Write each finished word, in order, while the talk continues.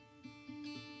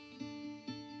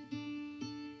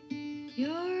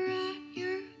You're at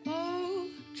your old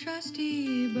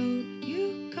trusty boat.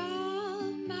 You call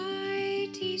my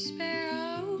tea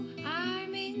sparrow.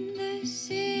 I'm in the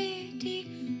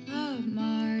city of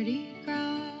Mardi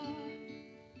Gras.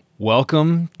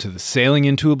 Welcome to the Sailing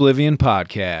into Oblivion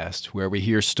podcast, where we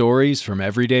hear stories from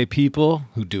everyday people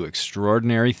who do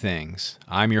extraordinary things.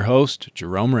 I'm your host,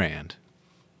 Jerome Rand.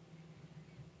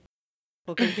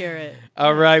 People can hear it.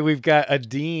 All right, we've got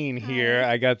Adine here.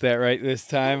 I got that right this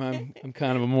time. I'm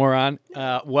kind of a moron.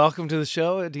 Welcome to the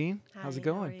show, Adine. How's it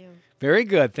going? How are you? Very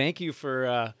good. Thank you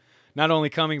for not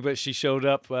only coming, but she showed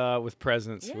up with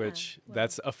presents, Yeah, which well-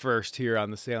 that's a first here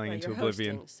on the Sailing into You're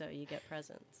Oblivion. hosting, so you get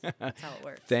presents. That's how it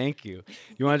works. Thank you.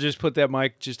 You want to just put that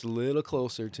mic just a little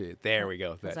closer to you? There we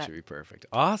go. That that? should be perfect.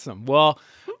 Awesome. Well,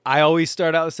 I always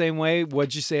start out the same way.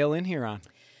 What'd you sail in here on?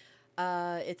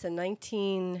 It's a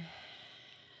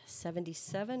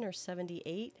 1977 or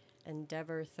 78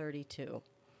 Endeavor 32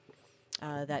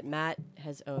 that Matt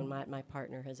has owned. My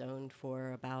partner has owned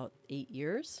for about 8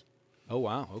 years. Oh,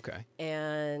 wow. Okay.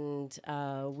 And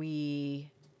we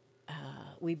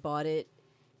bought it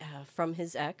from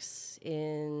his ex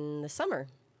in the summer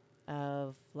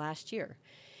of last year,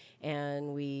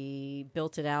 and we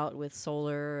built it out with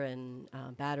solar and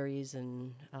batteries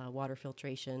and water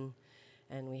filtration.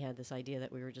 And we had this idea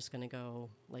that we were just going to go,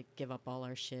 like, give up all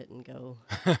our shit and go.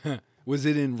 Was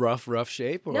it in rough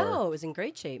shape? Or? No, it was in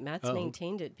great shape. Matt's Oh.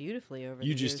 maintained it beautifully over the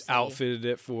You years. just outfitted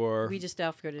it for... We just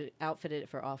outfitted it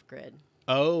for off-grid.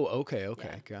 Oh, okay.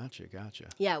 Yeah. Gotcha.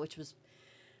 Yeah, which was,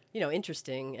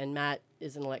 interesting. And Matt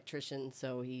is an electrician,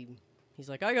 so he's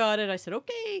like, I got it. I said,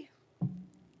 okay,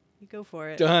 you go for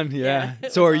it. Done, yeah.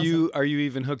 it So was are you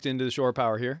even hooked into the shore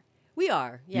power here? We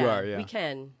are, yeah. You are, yeah. We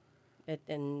can.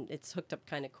 And it's hooked up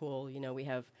kind of cool. We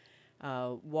have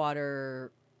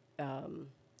water.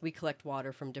 We collect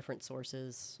water from different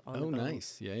sources on the boat.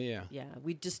 Nice. Yeah. Yeah,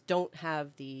 we just don't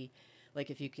have the,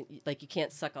 you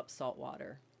can't suck up salt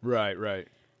water. Right.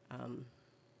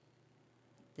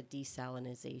 The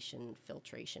desalinization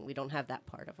filtration. We don't have that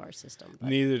part of our system. But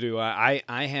Neither do I.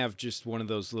 I have just one of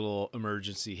those little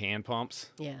emergency hand pumps.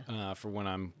 Yeah. For when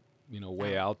I'm,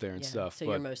 way out there and yeah. stuff. So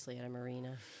but, you're mostly at a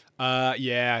marina.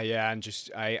 Yeah, and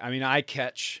just I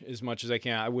catch as much as I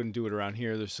can. I wouldn't do it around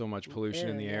here. There's so much pollution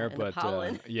in the air, and but the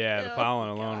pollen. the Oh, pollen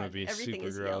alone God. would be Everything super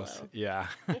is gross. yellow.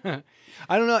 Yeah,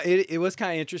 I don't know. It was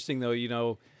kind of interesting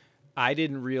though. I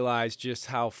didn't realize just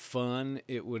how fun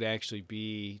it would actually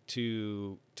be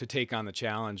to take on the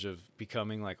challenge of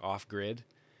becoming like off grid.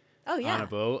 Oh yeah. On a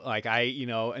boat. Like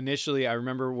initially I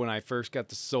remember when I first got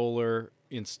the solar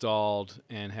installed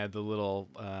and had the little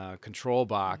control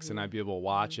box and I'd be able to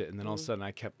watch it, and then all of a sudden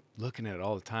I kept looking at it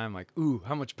all the time like, ooh,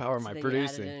 how much power am I then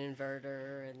producing? You added an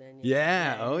inverter, and then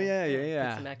Yeah.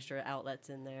 Put some extra outlets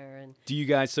in there. And Do you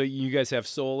guys have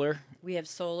solar? we have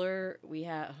solar. We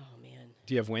have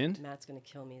Do you have wind? Matt's gonna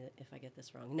kill me if I get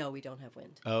this wrong. No, we don't have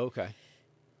wind. Oh, okay.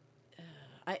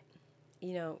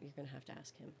 You're gonna have to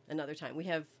ask him another time. We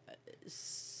have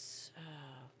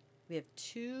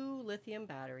 2 lithium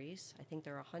batteries. I think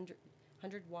they're 100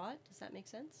 watt. Does that make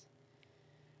sense?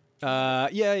 Yeah,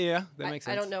 that makes sense.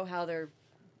 I don't know how they're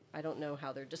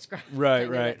described. Right, I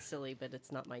know right. That's silly, but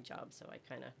it's not my job, so I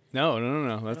kind of No. That's don't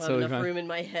have totally enough fine. room in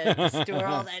my head to store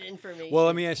all that information. Well,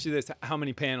 let me ask you this: how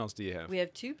many panels do you have? We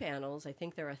have 2 panels. I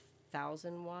think they're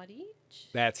 1,000 watt each.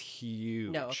 That's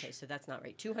huge. No, okay, so that's not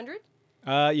right. 200.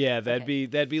 Yeah, that'd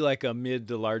Okay. be like a mid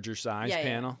to larger size Yeah.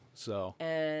 panel. So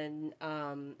And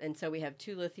so we have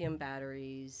 2 lithium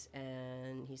batteries,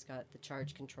 and he's got the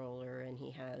charge controller, and he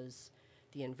has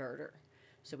the inverter,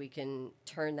 so we can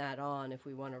turn that on if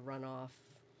we want to run off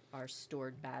our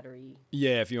stored battery.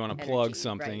 yeah, if you want to plug energy,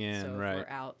 something right. in, so right? If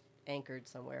we're out anchored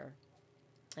somewhere,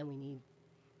 and we need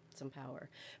some power.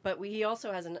 But he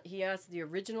also has the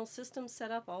original system set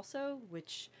up also,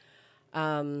 which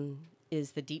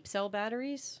is the deep cell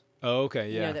batteries. Oh,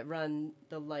 okay, yeah. That run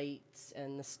the lights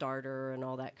and the starter and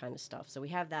all that kind of stuff. So we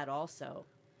have that also.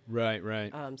 Right.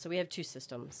 So we have 2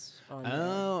 systems on there.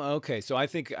 Oh, okay. So I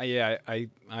think, I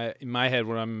in my head,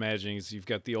 what I'm imagining is you've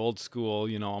got the old school,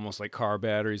 almost like car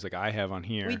batteries, like I have on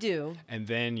here. We do. And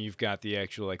then you've got the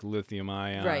actual like lithium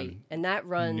ion. Right. And that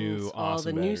runs new, all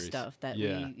awesome the new batteries. stuff that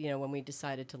Yeah. we, when we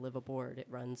decided to live aboard, it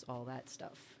runs all that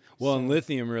stuff. Well, and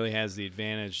lithium really has the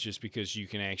advantage just because you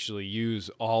can actually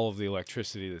use all of the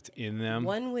electricity that's in them,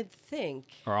 One would think,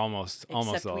 or almost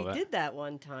except all we of that. did that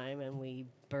one time and we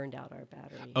burned out our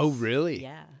batteries. Oh, really?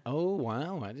 Yeah. Oh,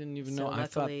 wow. I didn't even So know. I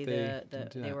thought luckily they did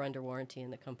they that. were under warranty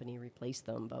and the company replaced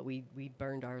them, but we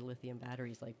burned our lithium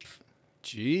batteries like.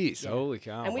 Jeez, Yeah. holy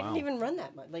cow! And we wow. didn't even run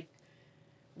that much. Like,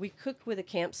 we cook with a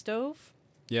camp stove.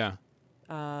 Yeah.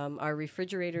 Our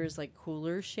refrigerator is like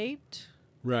cooler shaped,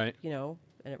 Right. you know,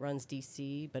 and it runs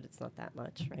DC, but it's not that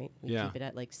much, right? We Yeah. keep it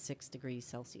at like 6 degrees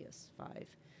Celsius, 5.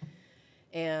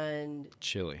 And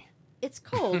Chilly. it's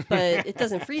cold, but it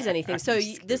doesn't freeze anything. So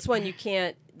this one you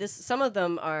can't. Some of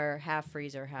them are half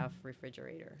freezer, half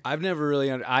refrigerator. I've never really.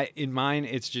 In mine,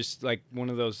 it's just like one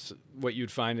of those what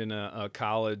you'd find in a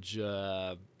college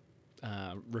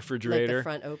refrigerator, Like the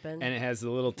front open. and it has the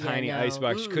little tiny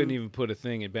icebox. You couldn't even put a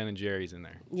thing at Ben and Jerry's in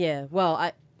there. Yeah. Well,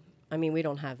 I mean, we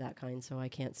don't have that kind, so I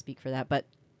can't speak for that. But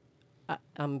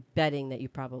I'm betting that you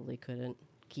probably couldn't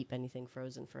keep anything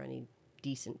frozen for any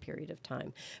decent period of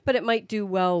time. But it might do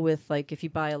well with, like, if you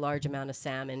buy a large amount of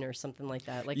salmon or something like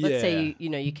that. Like, let's say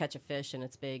you catch a fish and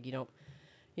it's big. You don't,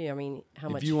 I mean, how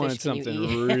much If you fish wanted can something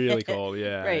you eat? really cold,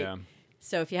 yeah, Right. yeah.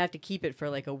 So if you have to keep it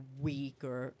for like a week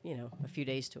or, a few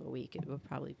days to a week, it would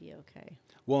probably be okay.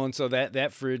 Well, and so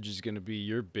that fridge is going to be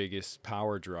your biggest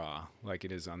power draw, like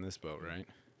it is on this boat, right?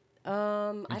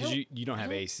 Because you don't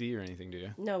have AC or anything, do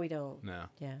you? No, we don't. No.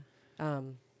 Yeah.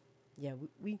 Yeah,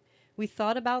 we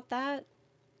thought about that.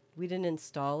 We didn't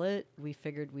install it. We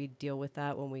figured we'd deal with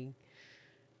that when we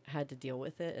had to deal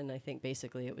with it, and I think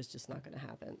basically it was just not going to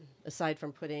happen. Aside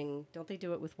from don't they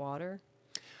do it with water?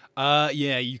 Yeah,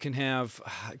 you can have,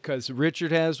 because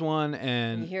Richard has one, You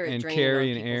and hear it draining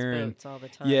Carrie on and people's Aaron. boats all the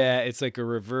time. Yeah, it's like a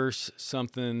reverse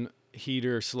something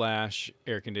heater /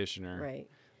 air conditioner. Right.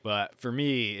 But for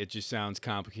me, it just sounds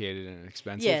complicated and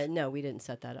expensive. Yeah, no, we didn't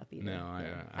set that up either. No,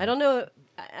 I don't know.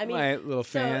 I mean, my little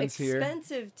fans so here.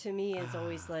 expensive to me is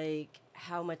always like,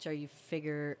 how much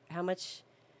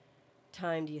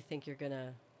time do you think you're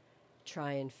gonna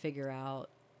try and figure out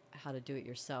how to do it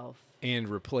yourself, And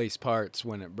replace parts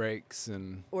when it breaks,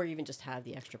 or even just have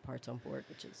the extra parts on board,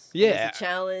 which is Yeah. always a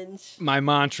challenge. my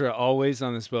mantra always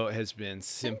on this boat has been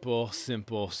simple,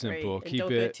 simple, Right. simple. And Keep don't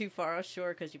go it. too far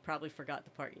offshore because you probably forgot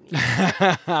the part you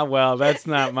need. Well, that's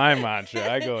not my mantra.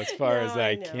 I go as far No, as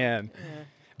I know. can. Yeah.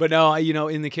 But no,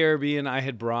 in the Caribbean, I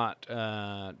had brought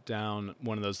down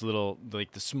one of those little,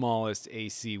 like the smallest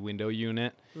AC window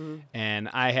unit. And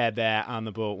I had that on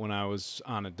the boat when I was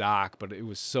on a dock, but it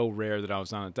was so rare that I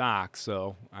was on a dock.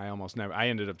 So I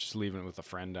ended up just leaving it with a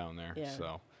friend down there. Yeah.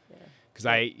 So, Yeah.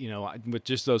 because with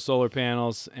just those solar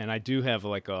panels, and I do have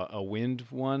like a wind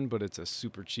one, but it's a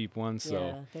super cheap one. So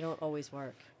Yeah, they don't always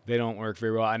work. they don't work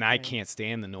very well. And I Right. can't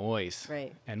stand the noise.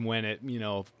 Right. And when it,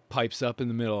 pipes up in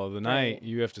the middle of the night, Right.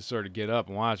 you have to sort of get up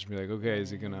and watch and be like, okay,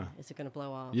 is it gonna? Is it gonna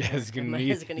blow off? Yeah, Or is it gonna am I-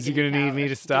 need? is it Is he give gonna need me power?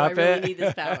 to stop Do I really it? need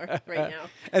this power right now?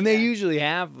 And they Yeah. usually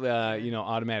have,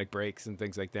 automatic brakes and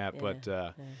things like that. Yeah, But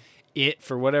yeah. it,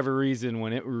 for whatever reason,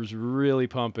 when it was really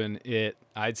pumping,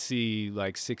 I'd see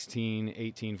like 16,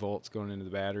 18 volts going into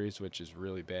the batteries, which is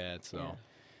really bad. So Yeah.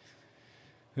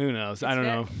 who knows? I don't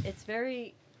know. It's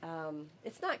very.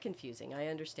 It's not confusing. I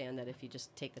understand that if you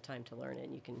just take the time to learn it,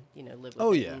 you can live with it.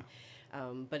 Oh, yeah.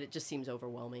 But it just seems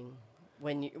overwhelming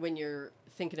when you're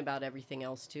thinking about everything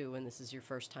else too, and this is your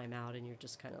first time out, and you're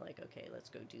just kind of like, okay, let's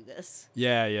go do this.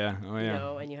 Yeah, yeah. Oh,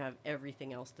 yeah. And you have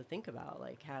everything else to think about,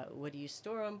 like what do you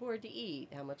store on board to eat,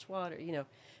 how much water,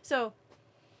 So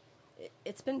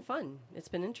it's been fun. It's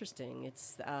been interesting.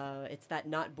 It's that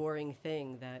not boring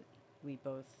thing that we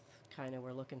both kind of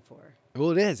were looking for.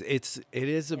 Well, it is. It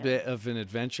is a Yeah. bit of an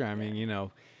adventure. I mean,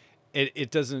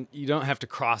 it doesn't. You don't have to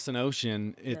cross an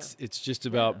ocean. It's just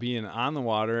about No. being on the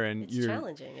water, and It's you're.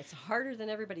 challenging. It's harder than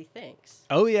everybody thinks.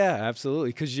 Oh yeah, absolutely.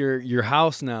 Because your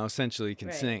house now essentially can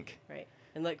Right. sink. Right.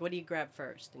 And like, what do you grab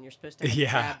first? And you're supposed to have Yeah.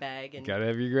 a grab bag. And Gotta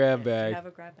have your grab Do bag. you have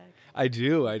a grab bag? I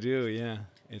do. Yeah.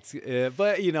 It's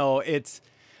but it's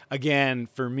again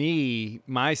for me.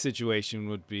 My situation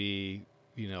would be.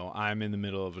 I'm in the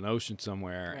middle of an ocean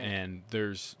somewhere, Right. and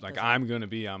there's like Doesn't- I'm going to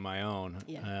be on my own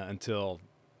Yeah. until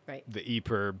Right. the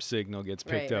EPIRB signal gets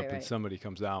picked Right, up right, and right. somebody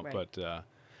comes out. Right. But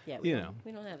Yeah. You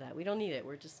We don't have that. We don't need it.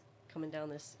 We're just coming down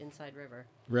this inside river.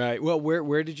 right. Well,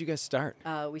 where did you guys start?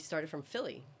 We started from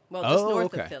Philly. Well, just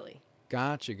north okay. of Philly.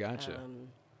 Gotcha.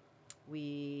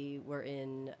 We were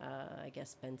in, I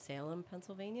guess, Bensalem,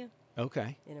 Pennsylvania,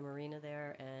 Okay. in a marina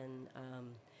there, and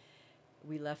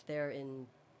we left there in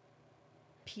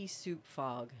pea soup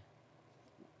fog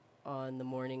on the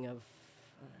morning of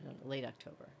late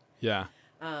October. Yeah.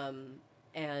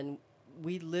 And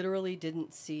we literally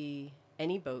didn't see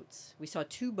any boats. We saw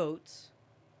 2 boats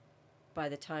by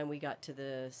the time we got to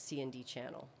the C&D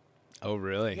channel. Oh,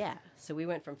 really? Yeah. So we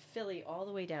went from Philly all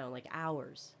the way down, like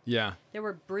hours. Yeah. There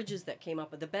were bridges that came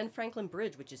up. The Ben Franklin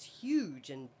Bridge, which is huge.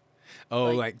 And Oh,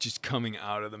 Like- like just coming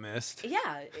out of the mist.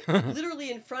 yeah, literally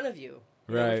in front of you.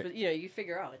 Right. You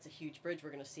figure, oh, it's a huge bridge.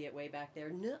 We're going to see it way back there.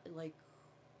 No, like,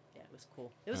 yeah. it was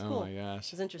cool. It was Oh cool. my gosh.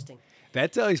 It was interesting.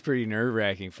 That's always pretty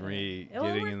nerve-wracking for me, Well, it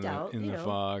getting worked out, in you the know.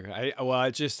 fog.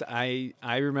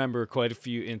 I remember quite a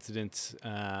few incidents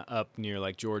up near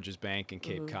like George's Bank in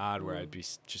Cape Cod where I'd be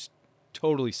just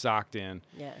totally socked in,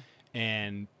 Yeah.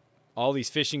 and all these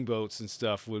fishing boats and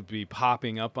stuff would be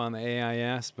popping up on the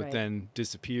AIS, but Right. then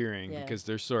disappearing Yeah. because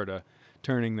they're sort of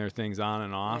turning their things on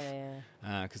and off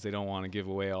Yeah. because they don't want to give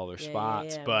away all their Yeah,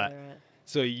 spots. where But they're at.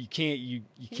 so you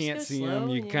just can't go see slow them.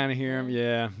 You and you- kind of hear them.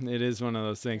 Yeah, it is one of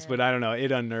those things. Yeah. But I don't know.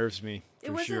 It unnerves me It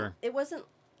for wasn't. sure. It wasn't.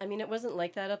 I mean, it wasn't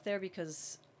like that up there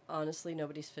because honestly,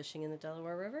 nobody's fishing in the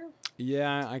Delaware River.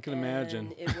 Yeah, I can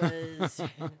imagine. And it was.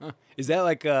 Is that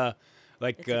like a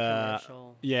It's a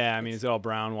commercial. Yeah, I mean, It's- is it all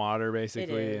brown water It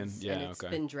basically? is, And yeah, and it's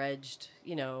okay. been dredged.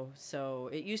 You know, so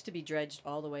it used to be dredged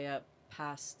all the way up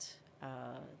past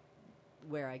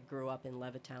where I grew up in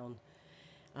Levittown.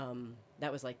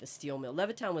 That was like the steel mill.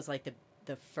 Levittown was like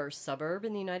the first suburb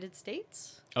in the United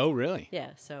States. Oh, really?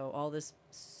 Yeah, so all this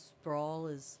sprawl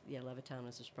is Levittown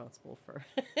was responsible for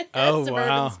Oh, suburban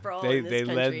wow. sprawl They in this they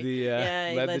led country. the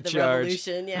he led the charge.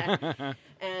 revolution. Yeah,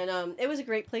 and it was a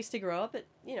great place to grow up. At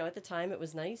the time it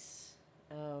was nice,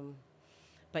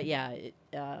 but yeah,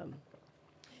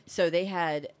 so they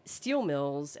had steel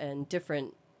mills and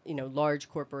different large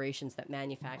corporations that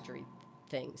manufactured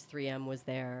things. 3M was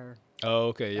there. Oh,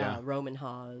 okay, yeah. Roman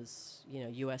Haas,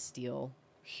 U.S. Steel.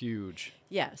 Huge.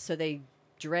 Yeah, so they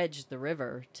dredged the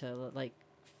river to like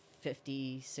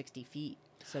 50, 60 feet.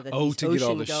 So that these to get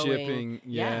all the ocean-going- shipping.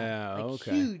 Yeah, like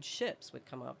okay. huge ships would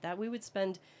come up. That we would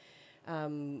spend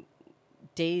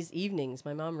days, evenings.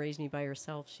 My mom raised me by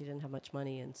herself. She didn't have much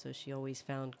money, and so she always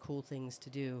found cool things to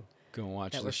do Go and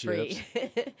watch that the were ships.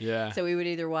 free. Yeah. So we would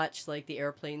either watch like the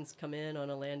airplanes come in on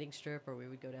a landing strip, or we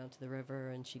would go down to the river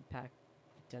and she'd pack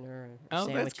dinner or Oh,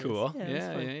 sandwiches. that's cool. Yeah, it was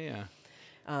Yeah, fun.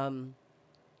 yeah.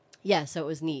 Yeah, so it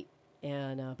was neat,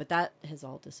 and but that has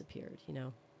all disappeared,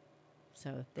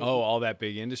 So they, All that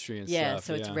big industry and yeah, stuff.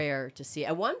 so it's rare to see.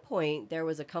 At one point, there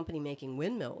was a company making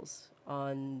windmills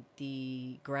on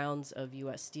the grounds of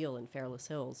U.S. Steel in Fairless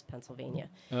Hills, Pennsylvania.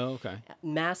 Oh, okay.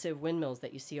 Massive windmills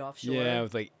that you see offshore. Yeah,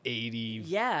 with like 80.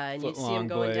 Yeah, and you'd see foot-long them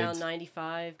going down blades.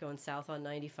 95, going south on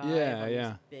 95. Yeah, on these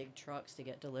yeah. big trucks to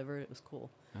get delivered. It was cool.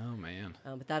 Oh man.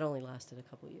 But that only lasted a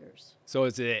couple years. So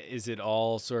is it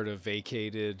all sort of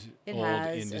vacated It old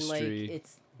has, industry? and like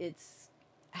it's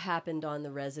happened on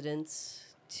the residents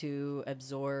to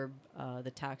absorb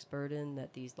the tax burden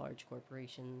that these large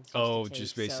corporations. used to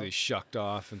just take. basically shucked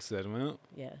off and said, well,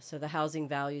 Yeah, so the housing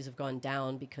values have gone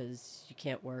down because you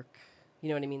can't work. You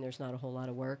know what I mean? There's not a whole lot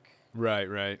of work.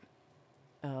 right.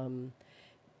 And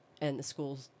the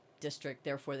schools district,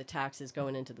 therefore the taxes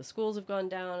going into the schools have gone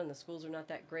down, and the schools are not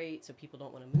that great, so people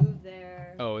don't want to move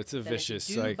there. Oh, it's a Then vicious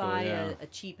if you do cycle. buy Yeah. a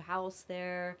cheap house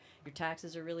there, your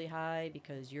taxes are really high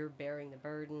because you're bearing the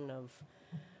burden of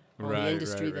all Right, the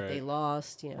industry right, that they right.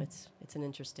 lost. It's an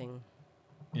interesting.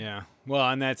 Yeah. Well,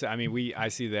 and I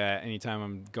see that anytime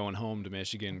I'm going home to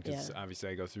Michigan because Yeah. obviously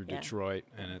I go through Yeah. Detroit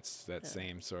and it's that Yeah.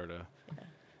 same sort of. Yeah.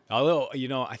 Although,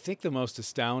 I think the most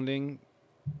astounding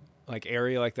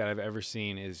area like that I've ever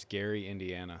seen is Gary,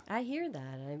 Indiana. I hear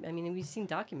that. I mean, we've seen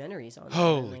documentaries on that.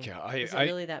 Holy and, cow. Is it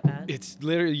really that bad? It's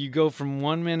literally, you go from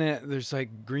 1 minute, there's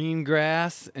like green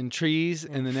grass and trees,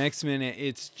 Yeah. and the next minute,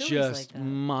 it's Philly's just like that.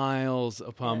 miles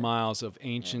upon Yeah. miles of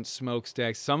ancient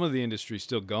smokestacks. Some of the industry's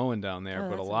still going down there, Oh,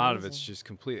 but a that's lot of it's amazing. just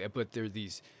completely. But there are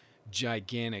these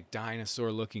gigantic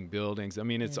dinosaur looking buildings. I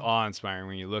mean, it's Yeah. awe inspiring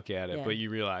when you look at it, Yeah. but you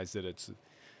realize that it's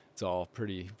all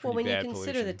pretty Well, when you bad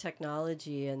consider pollution. the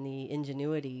technology and the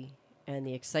ingenuity and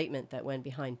the excitement that went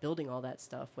behind building all that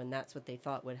stuff, when that's what they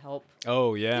thought would help.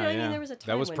 Oh, yeah, You know what I yeah. mean? There was a that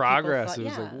time was when people progress. thought- It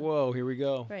was like, yeah. whoa, here we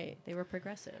go. Right, they were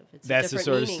progressive. It's a That's the different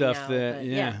sort of meaning stuff now, that, but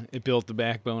yeah, it built the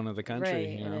backbone of the country. right,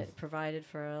 You and know? it provided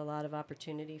for a lot of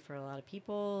opportunity for a lot of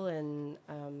people, and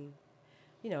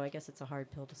I guess it's a hard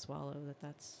pill to swallow.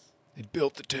 That's It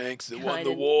built the tanks that won the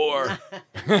kinda war.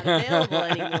 not available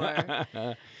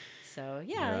anymore. So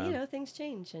Yeah. things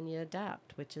change and you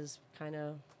adapt, which is kind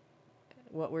of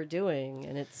what we're doing,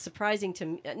 and it's surprising to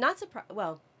me. Not surprising.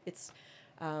 Well, it's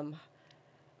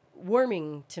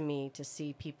warming to me to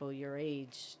see people your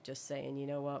age just saying, you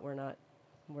know what, we're not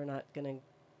gonna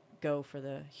go for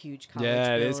the huge college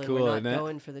Yeah, it bill, is and cool, we're isn't not it?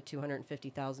 going for the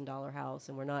 $250,000 house,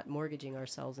 and we're not mortgaging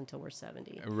ourselves until we're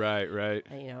 70. Right.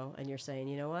 And you're saying,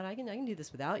 you know what, I can do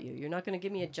this without you. You're not going to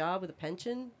give me a job with a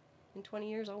pension in 20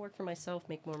 years. I'll work for myself,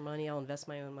 make more money. I'll invest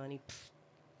my own money.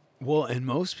 Well, and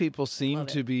most people seem Love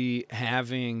to it. be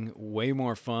having way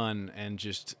more fun and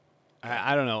just,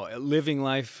 I don't know, living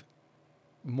life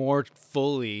more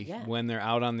fully Yeah. when they're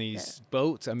out on these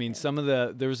boats. I mean,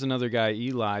 Yeah. there was another guy,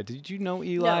 Eli. Did you know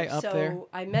Eli No, up so there?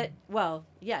 I met. Well,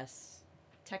 yes,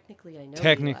 technically I know.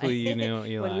 Technically, Eli. you know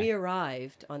When Eli. we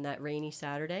arrived on that rainy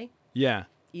Saturday, Yeah.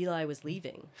 Eli was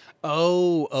leaving.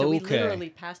 Oh, So we okay. literally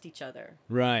passed each other.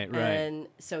 Right. And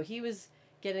so he was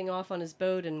getting off on his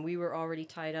boat, and we were already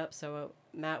tied up. So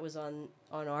Matt was on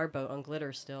our boat on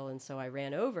Glitter still, and so I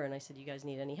ran over and I said, "You guys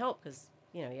need any help?" Because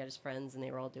he had his friends and they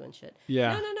were all doing shit.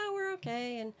 Yeah. No, we're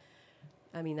okay. And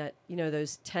I mean that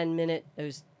those 10-minute,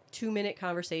 those 2-minute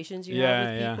conversations you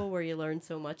have with people where you learn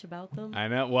so much about them. I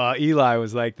know. Well, Eli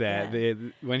was like that. Yeah.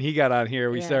 When he got on here,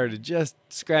 we Yeah. started just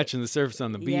scratching the surface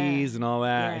on the bees and all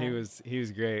that. Yeah. He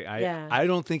was great. Yeah. I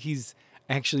don't think he's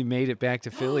actually made it back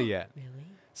to Philly yet. Really?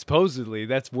 Supposedly,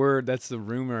 that's the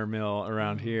rumor mill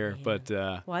around here. Man. But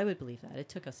well, I would believe that. It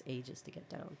took us ages to get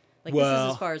down. Like Well- this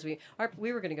is as far as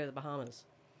we were going to go to the Bahamas.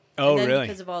 oh, and then really?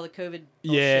 because of all the COVID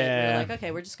bullshit, Yeah. we were like,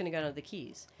 okay, we're just going to go to the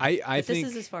Keys. I But think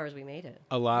this is as far as we made it.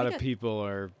 a lot We of got- people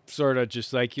are sort of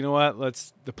just like, you know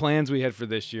what? The plans we had for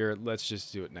this year, let's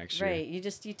just do it next year. Right. You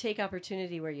take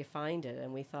opportunity where you find it,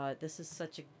 and we thought this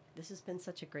has been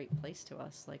such a great place to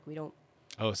us. Like we don't.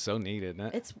 Oh, so neat, isn't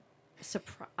it? It's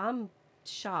I'm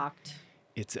shocked.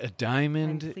 It's a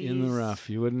diamond And in the please- rough.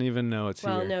 You wouldn't even know it's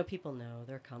Well, here. no, people know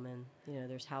they're coming.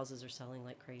 There's houses are selling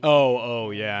like crazy.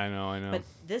 Oh, yeah, I know. But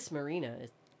this marina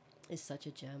is such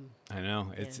a gem. I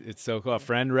know. Yeah. It's so cool. A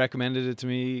friend recommended it to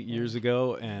me years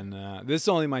ago, and this is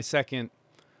only my second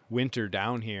winter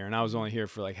down here, and I was only here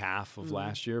for like half of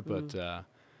last year, but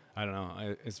I don't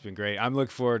know. It's been great. I'm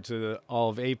looking forward to all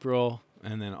of April,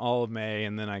 and then all of May,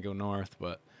 and then I go north,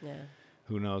 but Yeah.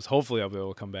 who knows? Hopefully I'll be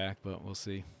able to come back, but we'll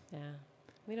see. Yeah.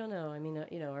 We don't know. I mean,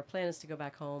 our plan is to go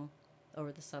back home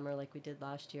over the summer like we did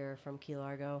last year from Key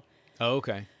Largo. Oh,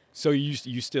 okay. So you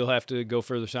still have to go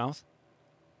further south?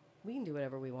 We can do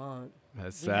whatever we want.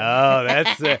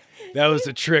 That was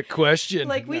a trick question.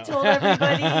 Like we No. told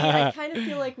everybody, I kind of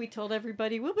feel like we told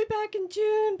everybody we'll be back in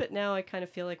June, but now I kind of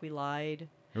feel like we lied.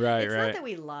 Right, It's right. not that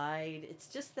we lied. It's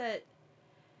just that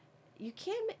you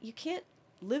can't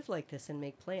live like this and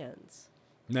make plans.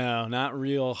 No, not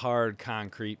real hard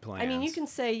concrete plans. I mean, you can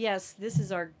say yes, this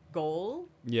is our goal,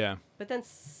 Yeah. but then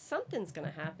something's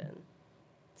going to happen.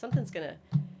 Something's going to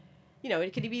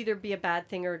it could either be a bad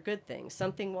thing or a good thing.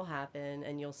 Something will happen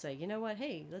and you'll say, "You know what?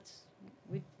 Hey,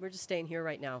 we're just staying here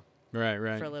right now Right,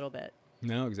 right. for a little bit."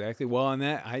 No, exactly. Well, and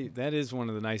that is one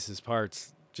of the nicest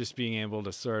parts, just being able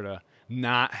to sort of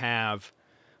not have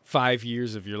 5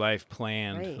 years of your life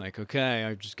planned. Right. Like, okay,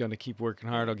 I'm just going to keep working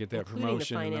hard. I'll get that Including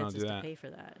promotion, the and then I'll finances do to that. pay for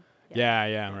that.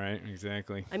 Yeah, right,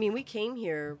 exactly. I mean, we came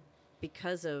here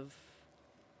because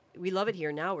we love it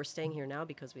here now. We're staying here now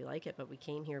because we like it, but we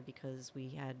came here because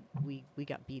we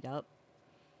got beat up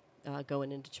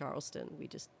going into Charleston.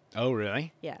 Oh,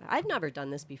 really? Yeah, I've never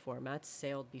done this before. Matt's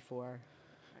sailed before.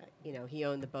 He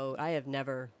owned the boat. I have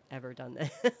never ever done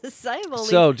this.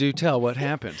 So, do tell what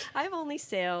happened. I've only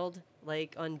sailed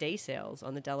like on day sails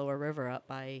on the Delaware River up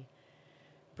by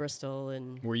Bristol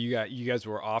and. Were you guys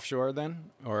were offshore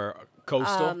then, or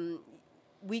coastal?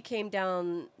 We came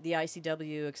down the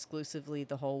ICW exclusively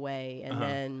the whole way, and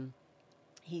then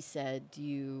he said, "Do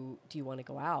you want to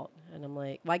go out?" And I'm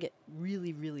like, "Well, I get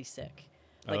really, really sick.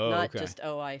 Like not okay. just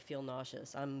I feel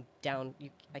nauseous. I'm down.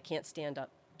 I can't stand up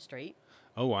straight.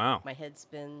 Oh, wow. My head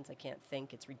spins. I can't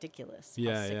think. It's ridiculous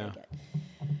Yeah, how sick yeah. I get."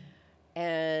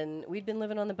 And we'd been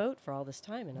living on the boat for all this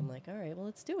time, and I'm like, "All right, well,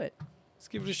 let's do it. Let's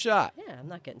give it a shot. Yeah, I'm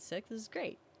not getting sick. This is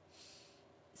great."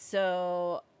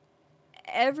 So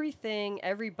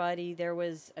everybody, there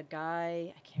was a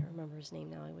guy, I can't remember his name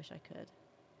now, I wish I could.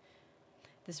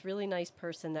 This really nice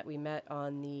person that we met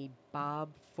on the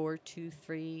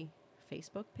Bob423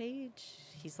 Facebook page.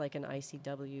 He's like an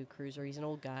ICW cruiser. He's an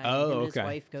old guy. Oh, Him and okay. his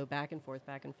wife go back and forth.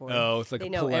 Oh, it's like they a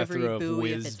know every plethora of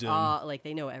buoy, if it's wisdom. like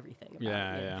they know everything about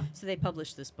Yeah, it. yeah. So they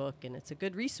published this book, and it's a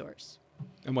good resource.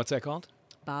 And what's that called?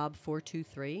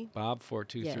 Bob423.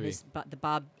 Bob423. Yeah, the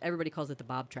Bob. Everybody calls it the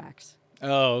Bob Tracks.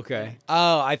 Oh, okay.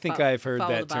 Oh, I think I've heard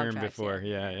follow that the Bob term tracks, before.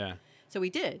 Yeah. So we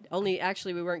did. Only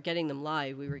actually we weren't getting them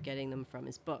live. We were getting them from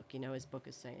his book. His book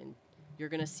is saying, "You're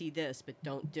going to see this, but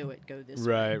don't do it. Go this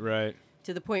way." Right.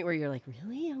 To the point where you're like,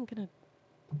 "Really? I'm going to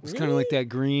It's kind of like that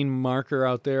green marker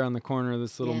out there on the corner of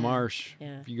this little Yeah, marsh.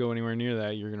 yeah. If you go anywhere near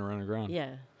that, you're going to run aground.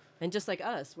 Yeah. And just like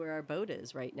us, where our boat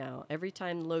is right now, every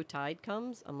time low tide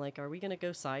comes, I'm like, "Are we going to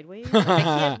go sideways?" Like, I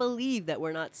can't believe that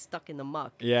we're not stuck in the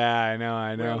muck Yeah, I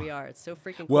know. where we are. It's so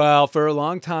freaking cool. Well, for a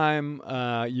long time,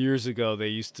 years ago, they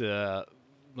used to,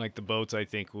 like the boats, I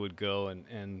think, would go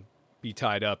and be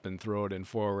tied up and throw it in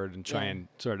forward and try Yeah. and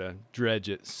sort of dredge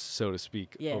it, so to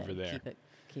speak, yeah, over there.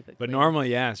 keep it But clean.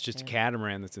 normally, yeah, it's just a Yeah.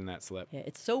 catamaran that's in that slip. Yeah,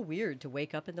 it's so weird to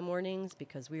wake up in the mornings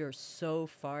because we are so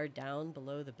far down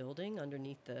below the building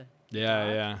underneath the Yeah,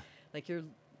 dock. yeah. Like you're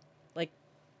like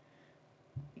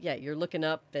yeah, you're looking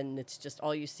up and it's just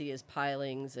all you see is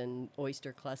pilings and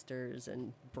oyster clusters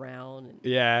and brown and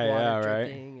Yeah, water yeah, right.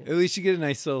 dripping. And At least you get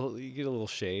you get a little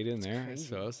shade in It's there, crazy. I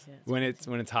suppose. Yeah, it's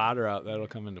When it's hotter out, that'll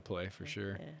come into play for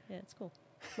sure. yeah, it's cool.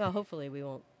 Well, hopefully we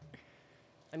won't.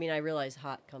 I mean, I realize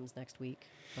hot comes next week.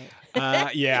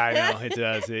 But Yeah, I know it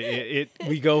does.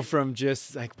 We go from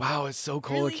just like, wow, it's so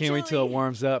cold, Really I can't wait till it chilly.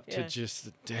 warms up, to Yeah. just,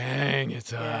 dang,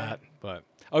 it's Yeah. hot. But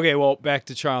okay, well, back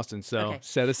to Charleston. So Okay.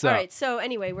 set us All up. right. So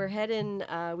anyway, we're heading.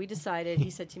 We decided. He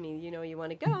said to me, you want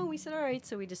to go? We said, all right.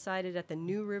 So we decided at the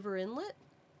New River Inlet,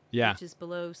 Yeah, which is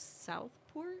below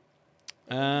Southport. Is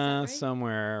that right?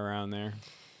 somewhere around there.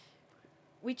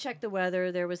 We checked the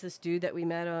weather. There was this dude that we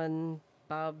met on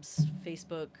Bob's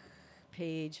Facebook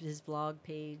page, his vlog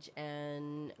page,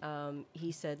 and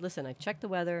he said, "Listen, I've checked the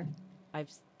weather. I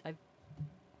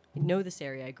know this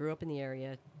area. I grew up in the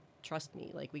area. Trust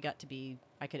me. Like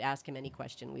I could ask him any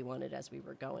question we wanted as we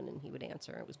were going, and he would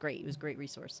answer. It was great. It was a great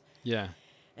resource. Yeah.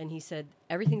 And he said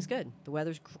everything's good. The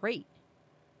weather's great.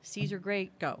 Seas are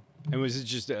great. Go. And was it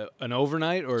just an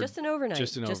overnight or Just an overnight.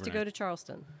 Just an to overnight. go to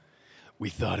Charleston. We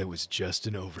thought it was just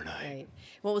an overnight. Right.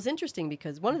 Well, it was interesting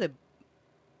because one of the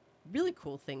really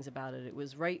cool things about it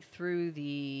was right through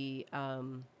the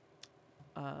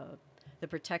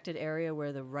protected area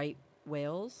where the right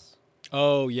whales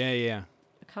Oh, yeah, yeah.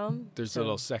 come. There's So-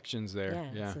 little sections there.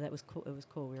 Yeah. So that was cool. It was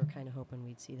cool. We were kind of hoping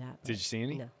we'd see that. Did you see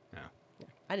any? No. No. No.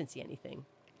 I didn't see anything.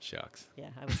 Shucks. Yeah,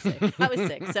 I was sick. I was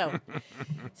sick.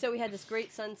 So we had this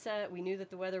great sunset. We knew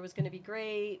that the weather was going to be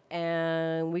great,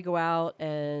 and we go out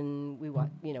and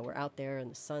we're out there, and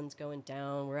the sun's going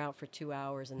down. We're out for 2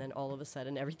 hours, and then all of a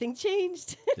sudden, everything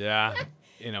changed. Yeah.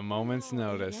 In a moment's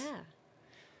notice.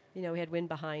 Yeah. We had wind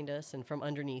behind us and from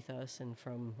underneath us, and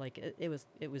from it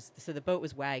was. So the boat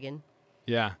was wagging.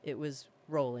 Yeah. It was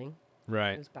rolling. It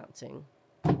Right. was bouncing.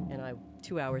 And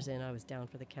 2 hours in, I was down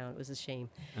for the count. It was a shame.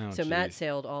 Oh, So Matt geez.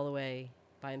 sailed all the way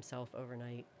by himself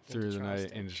overnight Through into the night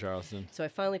Charleston. into Charleston. So I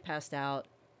finally passed out,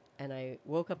 and I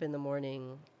woke up in the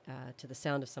morning to the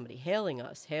sound of somebody hailing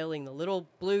the little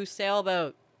blue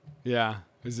sailboat. Yeah.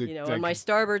 Is it On my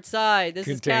starboard side. This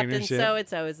is container Captain ship?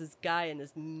 So-and-so. Is this guy in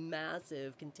this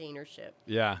massive container ship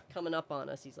Yeah. coming up on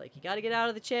us. He's like, you got to get out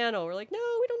of the channel. We're like, no,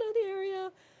 we don't know the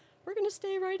area. We're going to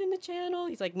stay right in the channel.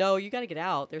 He's like, no, you got to get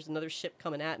out. There's another ship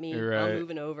coming at me. Right. I'm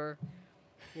moving over.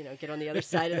 Get on the other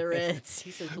side of the Ritz.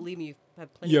 He says, believe me, you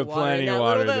have plenty You of have water plenty in of that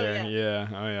water little boat. there. Yeah.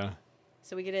 Oh, yeah.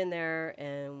 So we get in there,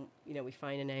 and we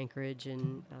find an anchorage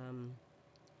in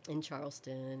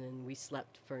Charleston, and we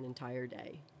slept for an entire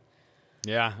day.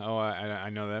 Yeah. Oh, I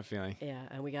know that feeling. Yeah,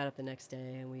 and we got up the next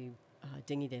day, and we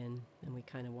dinghied in, and we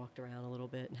kind of walked around a little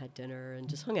bit and had dinner and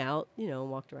just hung out, and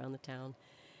walked around the town.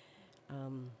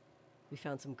 We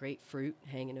found some great fruit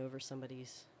hanging over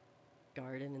somebody's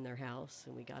garden in their house,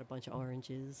 and we got a bunch of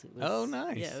oranges. It was, Oh,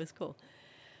 nice. Yeah, it was cool.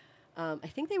 I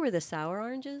think they were the sour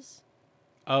oranges,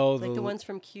 Oh, like the ones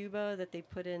from Cuba that they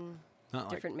put in not like,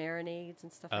 different marinades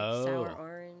and stuff, Oh. like sour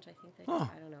orange, I think Huh.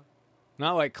 I don't know.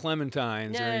 not like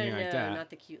clementines or anything like that. Not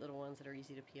the cute little ones that are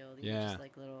easy to peel. These were Yeah. just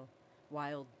like little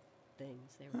wild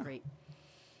things. They were great.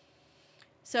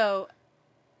 So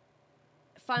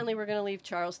finally, we're going to leave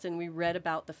Charleston. We read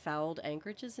about the fouled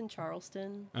anchorages in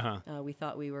Charleston. Uh-huh. We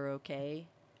thought we were okay.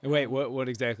 Wait, what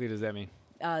exactly does that mean?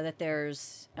 That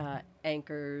there's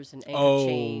anchors and anchor Oh,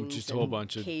 chains. just a whole and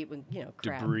bunch of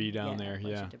crap. debris down Yeah, there, a bunch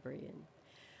yeah. of debris.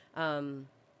 And,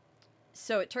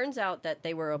 so it turns out that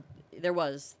it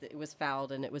was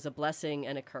fouled, and it was a blessing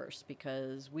and a curse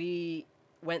because we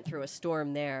went through a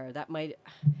storm there that might,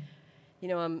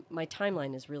 my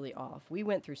timeline is really off. We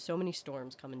went through so many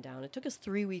storms coming down. It took us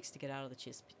 3 weeks to get out of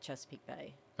the Chesapeake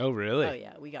Bay. Oh, really? Oh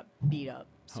yeah, we got beat up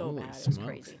so Holy bad. It was smokes.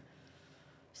 crazy.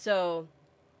 So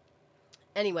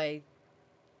anyway,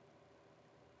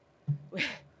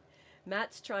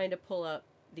 Matt's trying to pull up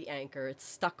the anchor. It's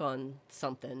stuck on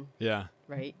something, Yeah.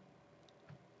 right?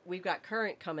 We've got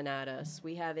current coming at us.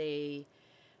 We have a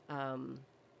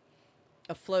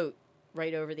float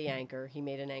right over the anchor. He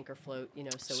made an anchor float,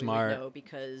 so Smart. we would know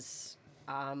because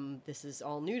this is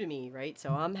all new to me, right?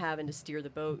 So I'm having to steer the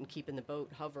boat and keeping the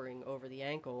boat hovering over the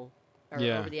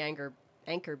over the anchor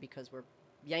because we're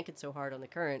yanking so hard on the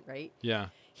current, right? Yeah.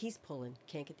 He's pulling,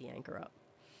 can't get the anchor up.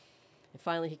 And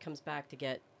finally he comes back to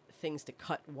get things to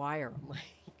cut wire. I'm like,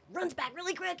 runs back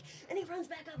really quick, and he runs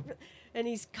back up, and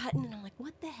he's cutting, and I'm like,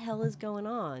 what the hell is going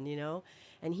on, you know?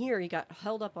 And here he got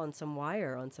held up on some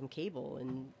wire, on some cable,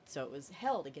 and so it was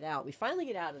hell to get out. We finally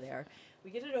get out of there.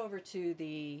 We get it over to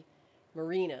the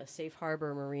marina, Safe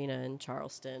Harbor Marina in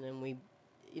Charleston, and we,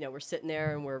 you know, we're sitting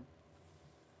there, and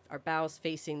our bow's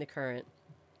facing the current.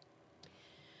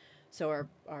 So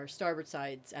our starboard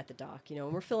side's at the dock, you know,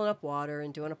 and we're filling up water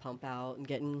and doing a pump out and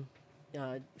getting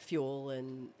fuel,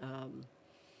 and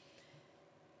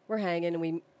we're hanging,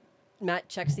 and Matt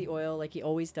checks the oil like he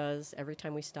always does every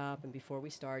time we stop, and before we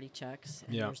start, he checks,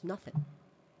 and there's nothing.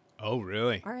 Oh,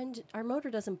 really? Our motor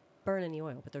doesn't burn any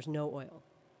oil, but there's no oil,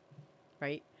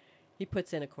 right? He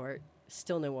puts in a quart,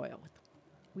 still no oil.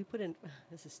 We put in,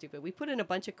 this is stupid, we put in a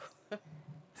bunch of,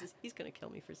 he's going to kill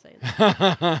me for saying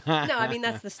that. No, I mean,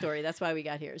 that's the story. That's why we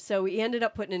got here. So we ended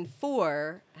up putting in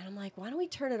 4, and I'm like, why don't we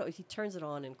turn it on? He turns it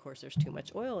on, and of course, there's too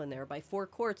much oil in there by 4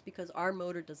 quarts because our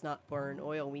motor does not burn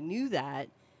oil. We knew that.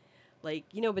 Like,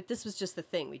 you know, but this was just the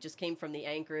thing. We just came from the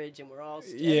anchorage, and we're all...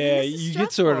 Yeah, you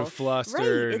get sort of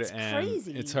flustered. Right, it's and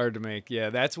crazy. It's hard to make. Yeah,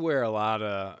 that's where a lot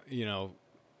of, you know,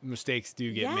 mistakes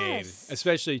do get made.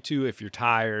 Especially, too, if you're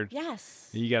tired. Yes.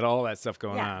 You got all that stuff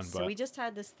going on. So but we just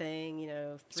had this thing, you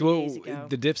know, 3 days ago.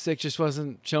 The dipstick just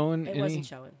wasn't showing It wasn't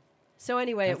showing. So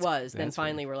anyway, it was. Then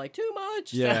finally weird. We're like, too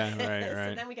much. Yeah, so, right.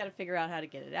 So then we got to figure out how to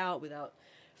get it out without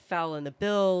fouling the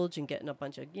bilge and getting a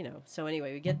bunch of, you know. So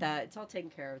anyway, we get that. It's all taken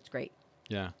care of. It's great.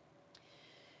 Yeah.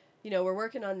 You know, we're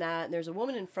working on that, and there's a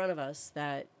woman in front of us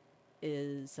that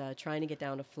is trying to get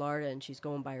down to Florida, and she's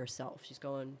going by herself. She's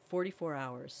going 44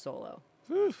 hours solo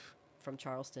from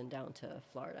Charleston down to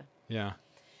Florida. Yeah.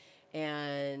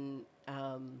 And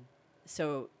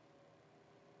so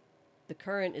the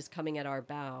current is coming at our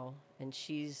bow, and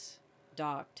she's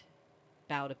docked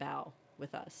bow to bow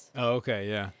with us. Oh, okay,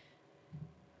 yeah.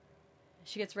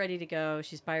 She gets ready to go.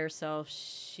 She's by herself.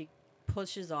 She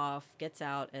pushes off, gets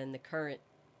out, and the current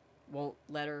won't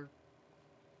let her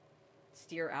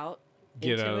steer out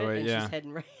Get into out of the it, way, and yeah. she's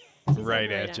heading right,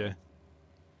 Right at you.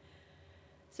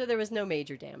 So there was no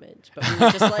major damage, but we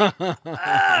were just like,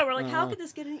 we're like, how could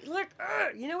this get any, look,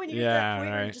 you know, when you get to that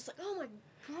point where you're just like, oh my God.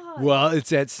 Well, it's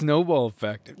that snowball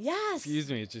effect. Yes. Excuse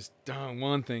me. It's just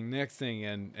one thing, next thing,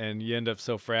 and you end up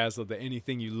so frazzled that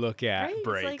anything you look at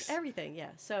breaks. It's like everything, yeah.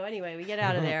 So anyway, we get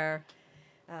out of there.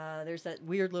 There's that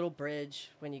weird little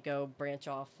bridge when you go branch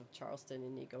off of Charleston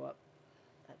and you go up,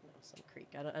 I don't know, some creek.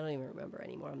 I don't even remember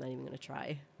anymore. I'm not even going to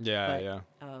try. Yeah.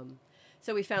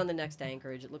 So we found the next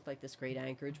anchorage. It looked like this great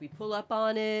anchorage. We pull up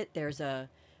on it. There's a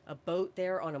boat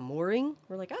there on a mooring.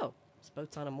 We're like, oh, this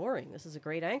boat's on a mooring. This is a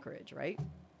great anchorage, right?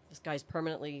 This guy's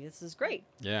permanently, this is great.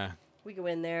 Yeah. We go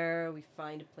in there. We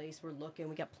find a place. We're looking.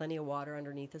 We got plenty of water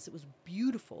underneath us. It was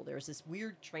beautiful. There's this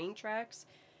weird train tracks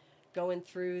going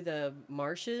through the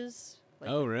marshes.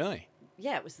 Oh, really?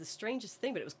 Yeah, it was the strangest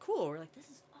thing, but it was cool. We're like, this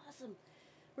is awesome.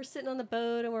 We're sitting on the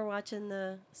boat, and we're watching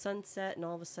the sunset, and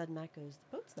all of a sudden, Matt goes,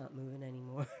 the boat's not moving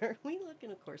anymore. We look,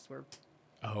 and of course, we're...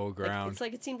 Oh, ground. It's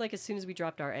like it seemed like as soon as we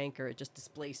dropped our anchor, it just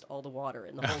displaced all the water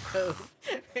in the whole cove.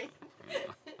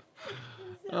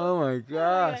 Oh, my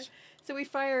gosh. So we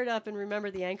fired up, and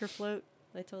remember the anchor float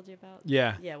I told you about?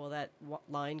 Yeah. Yeah, well, that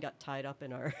line got tied up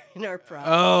in our prop.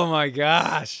 Oh, my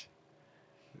gosh.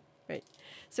 Right.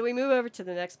 So we move over to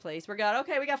the next place. We got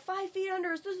 5 feet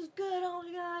under us. This is good. Oh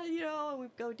my God. You know, and we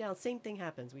go down. Same thing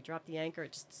happens. We drop the anchor.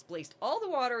 It just displaced all the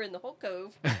water in the whole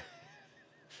cove.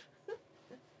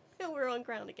 And we're on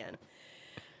ground again.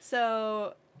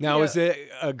 So. Now, is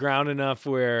it ground enough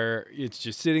where it's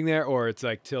just sitting there or it's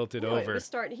like tilted over? It was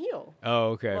starting to heel.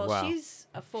 Oh, okay. Well, wow. she's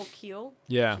a full keel.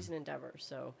 Yeah. She's an Endeavor.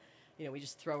 So, you know, we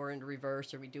just throw her into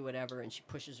reverse or we do whatever, and she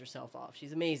pushes herself off.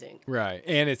 She's amazing. Right.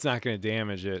 And it's not going to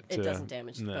damage it. It doesn't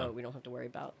damage the boat. We don't have to worry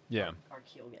about our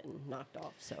keel getting knocked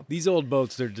off. So these old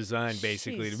boats, they're designed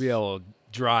basically to be able to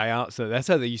dry out. So that's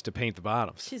how they used to paint the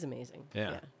bottoms. She's amazing.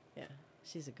 Yeah.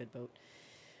 She's a good boat.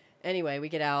 Anyway, we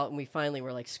get out, and we finally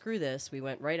were like, screw this. We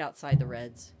went right outside the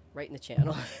Reds, right in the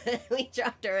channel. We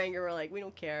dropped our anchor. We're like, we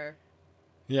don't care.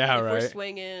 Yeah, if right. we're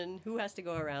swinging, who has to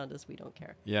go around us? We don't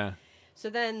care. Yeah.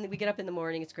 So then we get up in the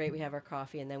morning. It's great. We have our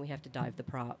coffee, and then we have to dive the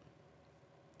prop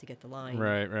to get the line.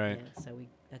 Right. Yeah, so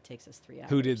that takes us 3 hours.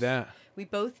 Who did that? We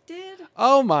both did.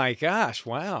 Oh, my gosh.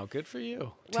 Wow. Good for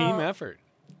you. Team effort.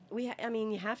 I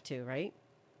mean, you have to, right?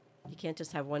 You can't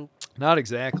just have one. Not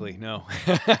exactly, no.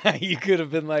 You could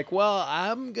have been like, well,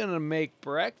 I'm going to make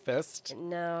breakfast.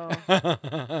 No.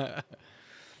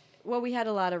 Well, we had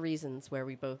a lot of reasons where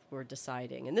we both were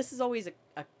deciding. And this is always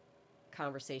a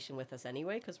conversation with us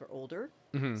anyway, because we're older.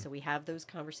 Mm-hmm. So we have those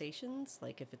conversations.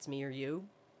 Like if it's me or you,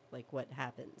 like what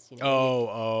happens? You know,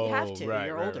 Oh, you have to. right,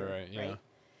 You're right, older, right? Yeah. Right?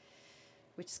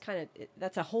 which is kind of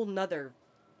that's a whole nother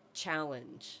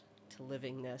challenge to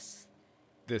living this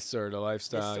This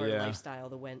lifestyle, sort yeah. of lifestyle.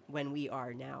 The when we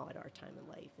are now at our time in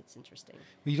life, it's interesting.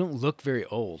 You don't look very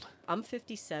old. I'm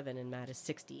 57 and Matt is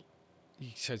 60. You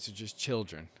guys are just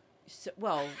children. So,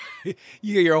 well,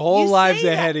 You got your whole you lives say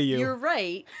ahead that, of you. You're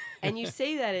right, and you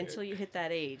say that until you hit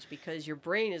that age because your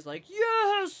brain is like,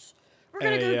 yes, we're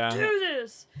gonna go yeah. do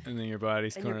this, And then your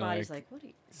body's and kind your of body's like, like, what are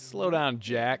you? slow down,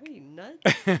 Jack. What are you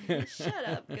nuts? Shut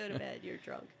up, go to bed. You're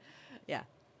drunk. Yeah.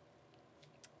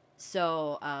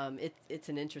 So it's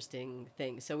an interesting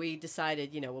thing. So we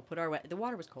decided, we'll put the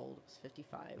water was cold. It was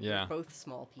 55. Yeah. We're both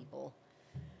small people.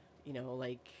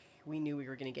 Like we knew we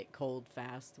were going to get cold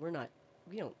fast. We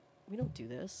don't do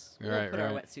this. We don't put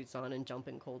our wetsuits on and jump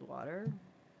in cold water.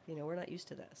 We're not used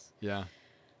to this. Yeah.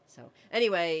 So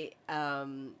anyway,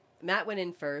 Matt went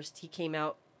in first. He came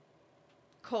out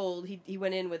cold. He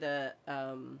went in with a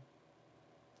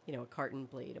carton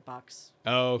blade, a box.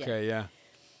 Oh, okay, yeah.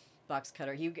 Box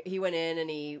cutter. He went in and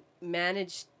he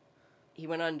managed. He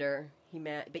went under.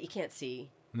 But you can't see.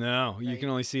 No, you Right. can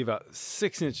only see about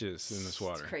 6 inches in this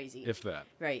water. It's crazy, if that.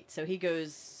 Right. So he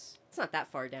goes. It's not that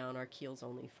far down. Our keel's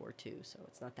only 4'2", so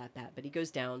it's not that bad. But he goes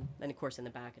down, and of course in the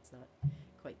back it's not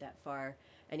quite that far.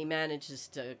 And he manages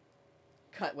to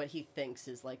cut what he thinks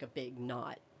is like a big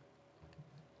knot.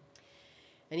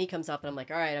 And he comes up, and I'm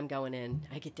like, all right, I'm going in.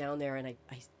 I get down there, and I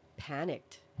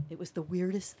panicked. It was the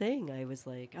weirdest thing. I was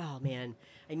like, oh, man.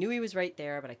 I knew he was right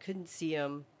there, but I couldn't see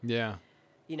him. Yeah.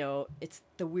 It's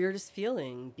the weirdest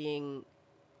feeling being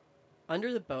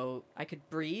under the boat. I could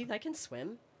breathe. I can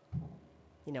swim.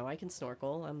 I can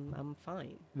snorkel. I'm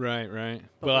fine. Right.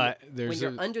 But there's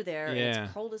when you're under there and yeah.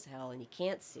 it's cold as hell and you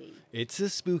can't see. It's a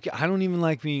spooky. I don't even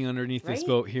like being underneath this Right?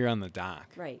 boat here on the dock.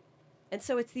 Right. And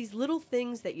so it's these little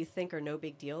things that you think are no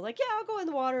big deal. Like, yeah, I'll go in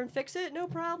the water and fix it. No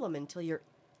problem. Until you're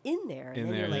in there. And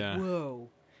then you're like, yeah. whoa.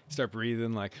 Start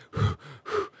breathing like,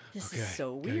 This okay, is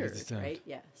so gotta get weird, this done. right?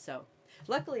 Yeah. So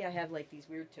luckily I have like these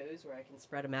weird toes where I can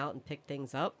spread them out and pick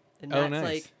things up. And Oh, Matt's nice.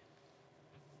 like,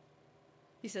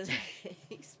 he says,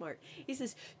 he's smart. He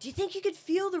says, do you think you could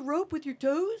feel the rope with your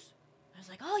toes? I was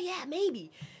like, oh, yeah,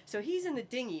 maybe. So he's in the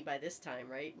dinghy by this time,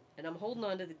 right? And I'm holding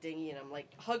onto the dinghy and I'm like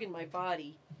hugging my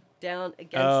body down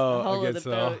against the hull of the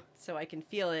boat so I can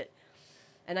feel it.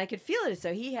 And I could feel it.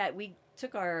 So we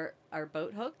took our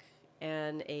boat hook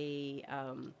and a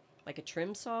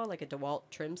trim saw, like a DeWalt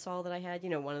trim saw that I had,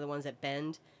 one of the ones that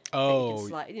bend. oh, that you can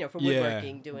slide, for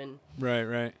woodworking, doing.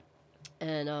 Right.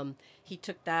 And he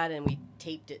took that and we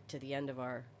taped it to the end of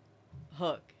our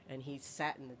hook, and he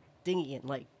sat in the dinghy and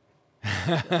like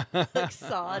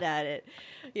sawed at it.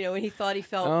 When he thought he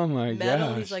felt Oh my metal,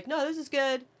 gosh. he's like, "No, this is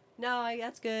good. No,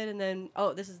 that's good." And then,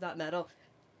 "Oh, this is not metal."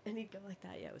 And he'd go like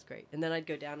that. Yeah, it was great. And then I'd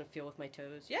go down and feel with my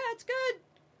toes. Yeah, it's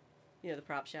good. The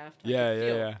prop shaft. I could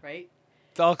feel, right?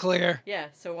 It's all clear. Yeah.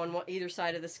 So on either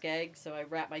side of the skeg, so I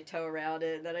wrap my toe around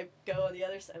it, and then I go on the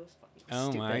other side. It was funny.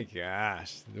 Oh Stupid. my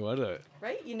gosh. What a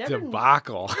Right? You never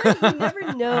debacle. Right? You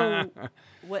never know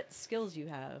what skills you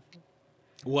have.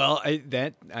 Well,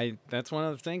 that's one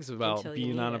of the things about Until you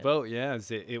being need on a it. boat. Yeah, is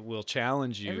it will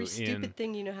challenge you. Every in, stupid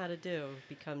thing you know how to do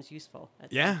becomes useful.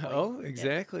 At Yeah. some point. Oh, Yeah,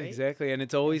 exactly. right? Exactly. And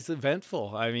it's always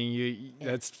eventful. I mean,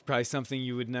 that's probably something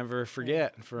you would never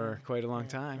forget for quite a long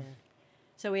time. Yeah.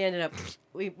 So we ended up,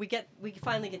 we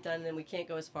finally get done, and then we can't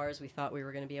go as far as we thought we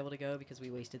were going to be able to go because we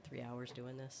wasted 3 hours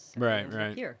doing this. So we ended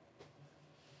up here.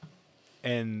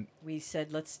 And We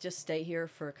said, let's just stay here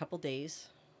for a couple days,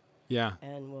 yeah.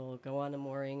 and we'll go on a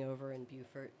mooring over in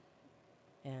Beaufort,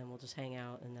 and we'll just hang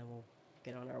out, and then we'll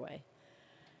get on our way.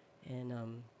 And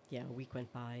a week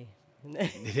went by.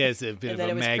 It has a bit And of then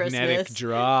a it was magnetic Christmas.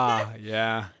 draw.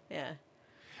 Yeah. Yeah.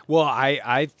 Well,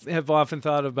 I have often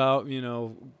thought about,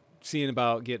 seeing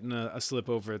about getting a slip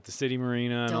over at the city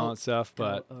marina and all that stuff,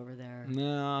 but Go over there.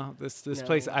 no, this No.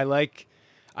 place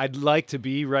I'd like to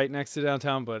be right next to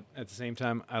downtown, but at the same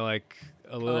time I like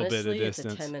a little bit of Honestly,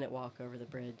 distance. it's a 10-minute walk over the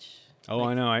bridge. Oh, Like,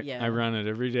 I know. yeah. I run it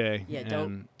every day. Yeah,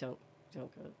 and don't go.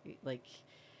 Like,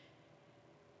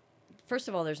 first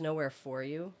of all, there's nowhere for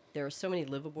you. There are so many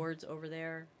liveaboards over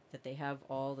there that they have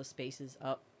all the spaces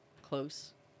up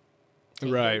close.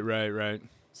 taken. Right.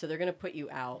 So they're going to put you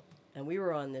out. And we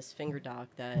were on this finger dock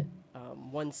that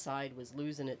one side was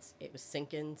losing it was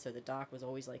sinking, so the dock was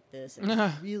always like this. It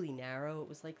was really narrow. It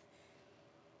was like,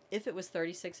 if it was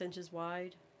 36 inches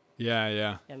wide,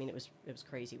 Yeah. I mean, it was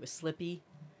crazy. It was slippy.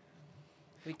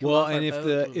 We'd come Well, off our and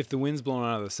boat if the wind's blowing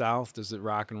out of the south, does it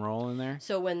rock and roll in there?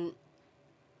 So when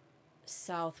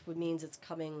south means it's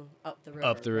coming up the river.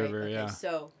 Up the right? river, Okay, yeah.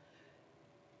 So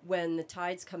when the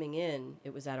tide's coming in,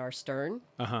 it was at our stern,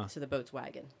 Uh-huh. so the boat's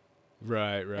wagging.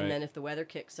 Right. And then if the weather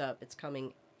kicks up, it's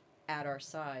coming at our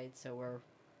side, so we're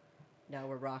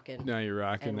rocking. Now you're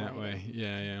rocking and that way. riding.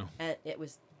 Yeah. And it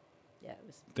was.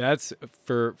 That's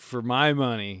for my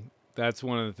money. That's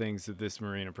one of the things that this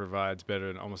marina provides better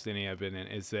than almost any I've been in.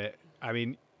 Is that, I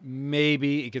mean,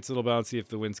 maybe it gets a little bouncy if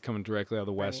the wind's coming directly out of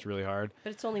the west really hard.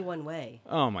 But it's only one way.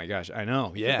 Oh my gosh, I know.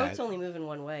 If the boat's only moving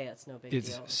one way, that's no big deal.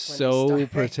 It's so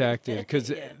protected because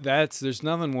yeah. there's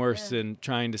nothing worse than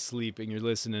trying to sleep and you're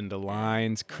listening to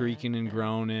lines creaking and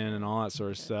groaning and all that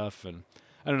sort of stuff. And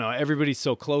I don't know, everybody's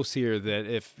so close here that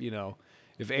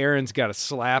if Aaron's got a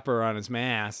slapper on his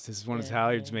mast, one of his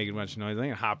halyards making a bunch of noise, I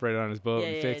can hop right on his boat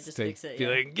and fix it. Be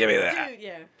like, give me that.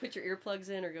 Dude, put your earplugs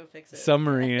in or go fix it. Some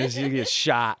marinas, you get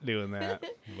shot doing that.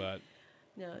 But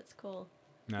no, it's cool.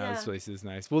 No, this place is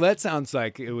nice. Well, that sounds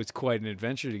like it was quite an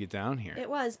adventure to get down here. It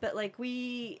was, but like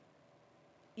Matt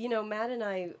and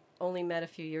I only met a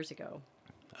few years ago.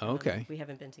 Okay. We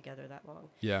haven't been together that long.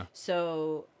 Yeah.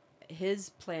 So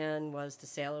his plan was to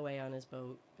sail away on his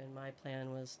boat, and my plan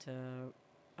was to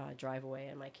drive away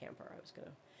in my camper. I was going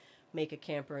to make a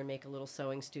camper and make a little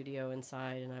sewing studio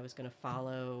inside, and I was going to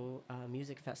follow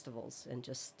music festivals and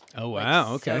just sew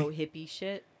hippie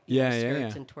shit. Skirts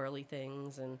yeah. and twirly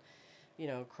things and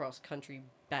cross-country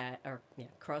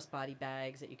cross-body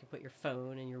bags that you could put your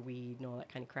phone and your weed and all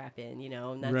that kind of crap in,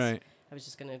 and that's right. I was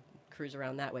just going to cruise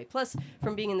around that way. Plus,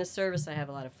 from being in the service, I have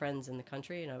a lot of friends in the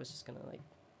country, and I was just going to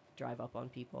drive up on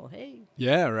people. Hey,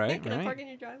 yeah, right, can I park in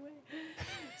your driveway?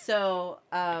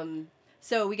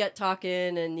 So we got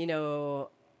talking, and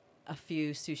a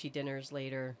few sushi dinners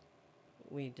later,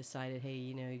 we decided,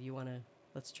 hey,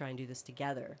 let's try and do this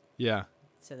together. Yeah.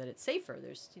 So that it's safer.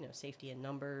 There's safety in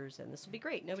numbers, and this will be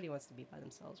great. Nobody wants to be by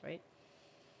themselves, right?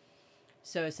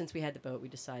 So since we had the boat, we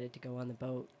decided to go on the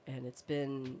boat, and it's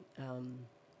been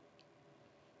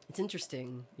it's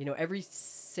interesting. Every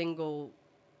single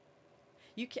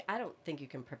I don't think you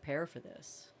can prepare for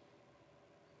this.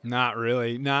 Not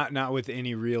really. Not with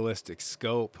any realistic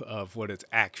scope of what it's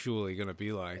actually going to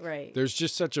be like. Right. There's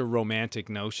just such a romantic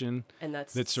notion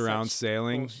that surrounds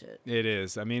sailing. Bullshit. It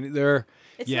is. I mean,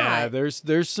 not.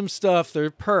 There's some stuff, there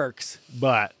are perks,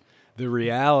 but the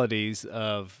realities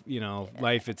of,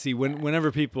 life at sea.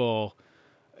 Whenever people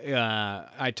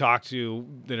I talk to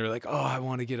that are like, "Oh, I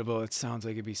want to get a boat. It sounds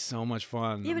like it'd be so much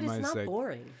fun." Yeah, but it's not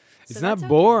boring. It's not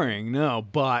boring, no,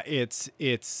 but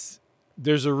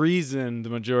there's a reason the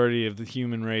majority of the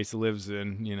human race lives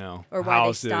in, or why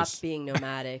houses. they stopped being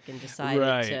nomadic and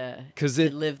decided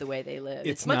to live the way they live.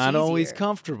 It's much not easier. always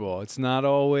comfortable. It's not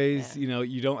always,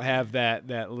 you don't have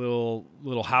that little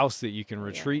house that you can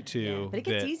retreat to. Yeah. But it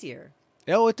gets easier.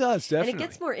 Oh, it does, definitely. And it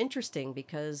gets more interesting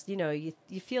because, you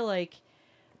feel like,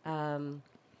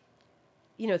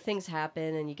 things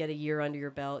happen and you get a year under your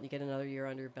belt, you get another year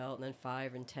under your belt, and then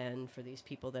 5 and 10 for these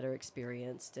people that are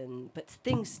experienced. But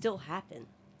things still happen.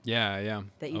 Yeah.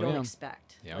 That you don't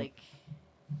expect. Yep. Like,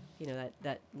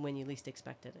 that when you least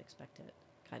expect it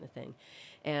kind of thing.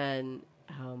 And,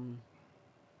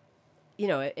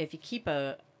 if you keep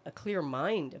a clear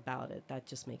mind about it, that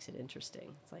just makes it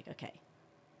interesting. It's like, okay,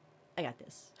 I got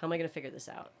this. How am I going to figure this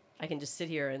out? I can just sit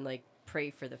here and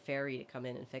pray for the ferry to come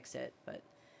in and fix it, but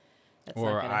that's not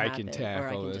going to happen. Or I can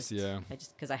tackle this,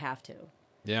 because I have to.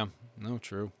 Yeah, no,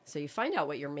 true. So you find out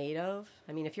what you're made of.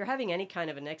 I mean, if you're having any kind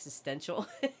of an existential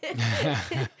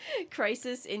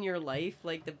crisis in your life,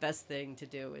 the best thing to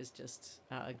do is just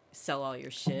sell all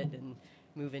your shit and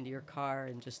move into your car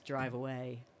and just drive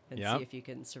away and see if you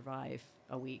can survive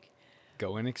a week.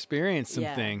 Go and experience some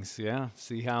things. Yeah.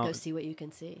 Go see what you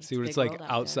can see. See what it's like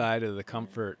outside of the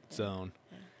comfort zone.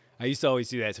 Yeah. I used to always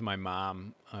do that to my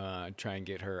mom, try and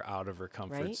get her out of her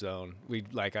comfort zone.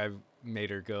 I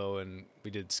made her go and we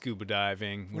did scuba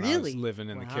diving when I was living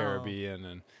in the Caribbean.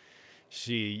 And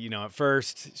she, at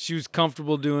first she was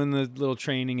comfortable doing the little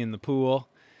training in the pool.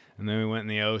 And then we went in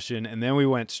the ocean, and then we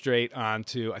went straight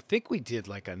onto, I think we did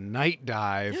a night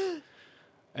dive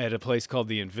at a place called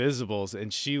the Invisibles,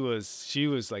 and she was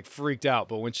freaked out.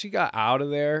 But when she got out of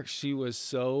there, she was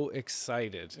so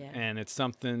excited, and it's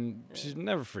something she'll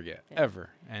never forget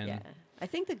ever. And I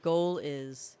think the goal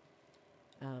is,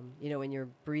 when you're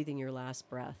breathing your last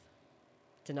breath,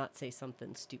 to not say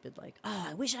something stupid like, "Oh,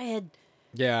 I wish I had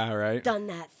done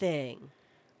that thing."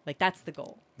 That's the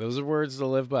goal. Those are words to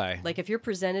live by. If you're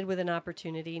presented with an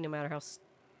opportunity, no matter how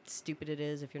stupid it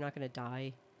is, if you're not going to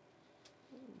die,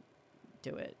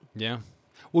 do it. Yeah.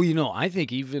 Well, I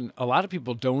think even a lot of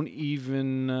people don't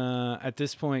even at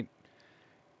this point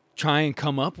try and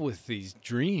come up with these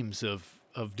dreams of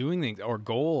doing things or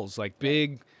goals,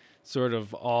 big sort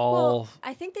of all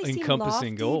I think they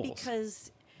encompassing seem lofty goals.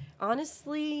 because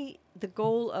honestly, the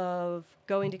goal of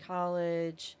going to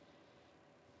college,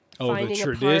 Oh, the finding a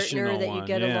traditional partner that you one,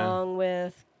 get yeah. along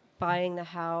with, buying the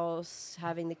house,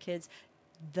 having the kids,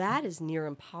 that is near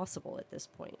impossible at this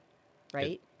point,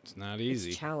 right? It's not It's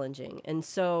easy. challenging. And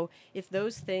so if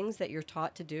those things that you're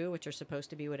taught to do, which are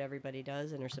supposed to be what everybody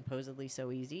does and are supposedly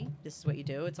so easy, this is what you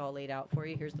do, it's all laid out for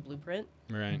you, here's the blueprint.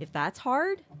 Right. If that's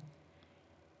hard,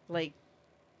 like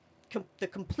the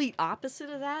complete opposite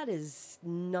of that is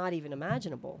not even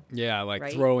imaginable. Yeah, like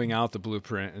right? throwing out the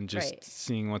blueprint and just Right.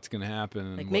 seeing what's going to happen.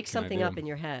 And Like what make can I something do. up in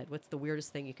your head. What's the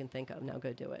weirdest thing you can think of? Now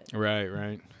go do it.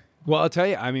 Right. Well, I'll tell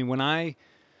you, I mean,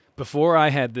 before I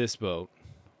had this boat,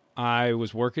 I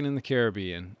was working in the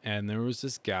Caribbean, and there was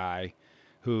this guy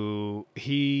who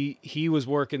he was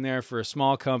working there for a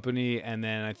small company, and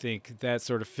then I think that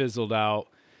sort of fizzled out,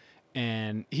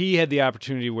 and he had the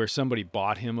opportunity where somebody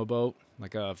bought him a boat,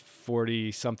 like a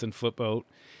 40-something foot boat,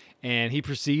 and he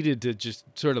proceeded to just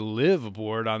sort of live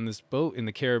aboard on this boat in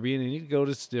the Caribbean, and he'd go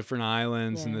to different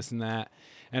islands and Yeah. this and that.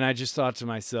 And I just thought to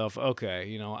myself,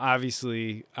 okay,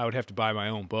 obviously I would have to buy my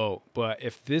own boat, but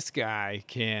if this guy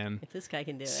can If this guy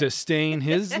can do it. sustain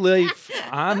his life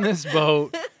on this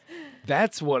boat,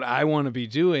 that's what I want to be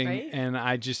doing. Right? And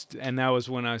and that was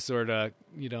when I sort of,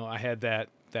 I had that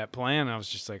plan. I was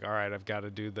just like, all right, I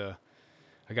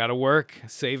got to work,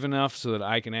 save enough so that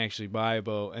I can actually buy a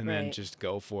boat and then Right. just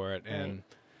go for it. Right. And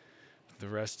the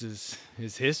rest is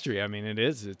history. I mean,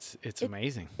 it's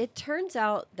amazing. It turns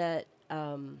out that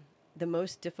the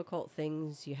most difficult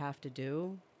things you have to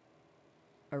do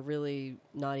are really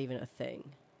not even a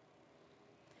thing.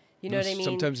 You know what I mean?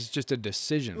 Sometimes it's just a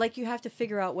decision. Like you have to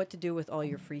figure out what to do with all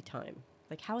your free time.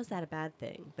 Like how is that a bad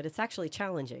thing? But it's actually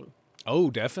challenging.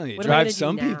 Oh, definitely. It What am I drives gonna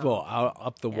some do now? people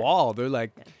up the Yeah. wall. They're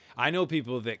like, Yeah. I know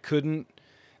people that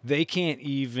they can't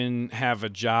even have a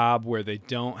job where they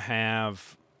don't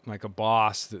have like a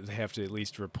boss that they have to at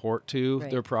least report to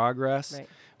Right. their progress, Right.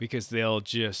 because they'll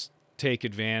just take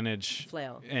advantage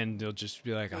Flail. and they'll just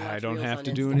be like, You'll I watch don't reels have on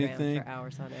to do Instagram anything. for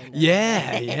hours on end.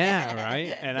 Yeah,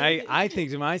 right. And I think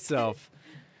to myself,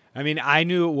 I mean, I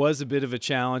knew it was a bit of a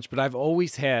challenge, but I've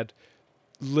always had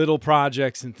little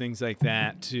projects and things like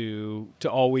that to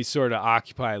always sort of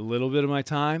occupy a little bit of my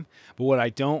time. But what I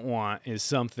don't want is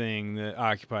something that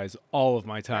occupies all of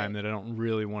my time Right. that I don't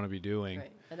really want to be doing.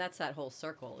 Right. And that's that whole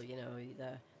circle,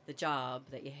 the job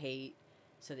that you hate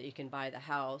so that you can buy the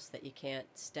house that you can't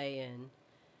stay in.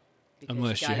 Because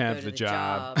Unless you gotta have go to the the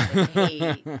job. that you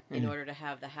hate in order to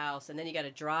have the house. And then you got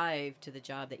to drive to the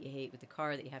job that you hate with the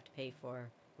car that you have to pay for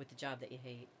with the job that you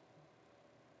hate.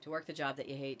 To work the job that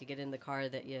you hate, to get in the car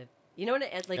that you know what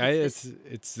it like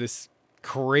It's this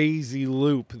crazy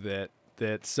loop that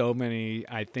so many,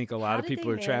 I think a lot how of did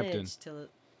people they are trapped in. manage to-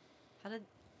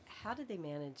 how did they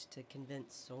manage to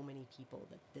convince so many people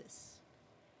that this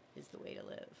is the way to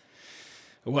live?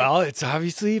 Well, it's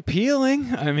obviously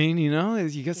appealing. I mean, you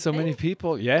get so many think?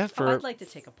 people. Yeah, I'd like to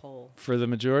take a poll. for the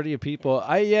majority of people.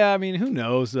 I mean, who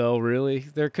knows though, really?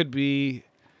 There could be.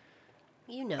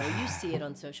 You see it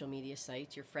on social media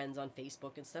sites, your friends on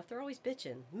Facebook and stuff. They're always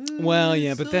bitching. Well,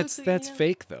 yeah, but sucks," that's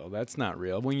fake though. That's not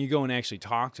real. When you go and actually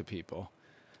talk to people,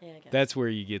 Yeah, I guess. that's where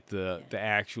you get the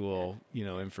actual,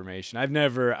 information.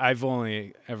 I've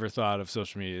only ever thought of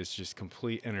social media as just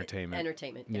complete entertainment.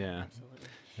 Entertainment. Yeah, Yeah. absolutely.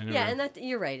 I Yeah, never- and that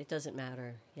you're right. It doesn't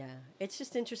matter. Yeah, it's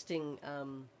just interesting.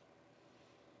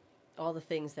 All the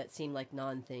things that seem like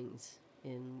non-things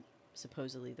in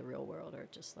supposedly the real world are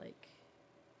just like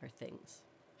are things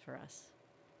for us.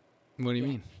 What do you Yeah.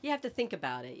 mean? You have to think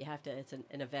about it. You have to. It's an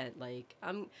event. Like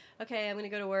I'm going to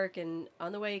go to work, and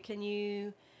on the way, can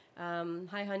you,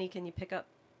 hi honey, can you pick up,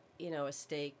 a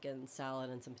steak and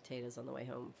salad and some potatoes on the way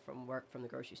home from work from the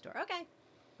grocery store? Okay.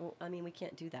 Well, I mean, we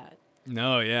can't do that.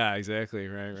 No, yeah, exactly.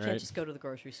 Right, You right. can't just go to the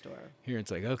grocery store. Here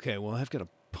it's like, okay, well, I've got to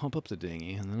pump up the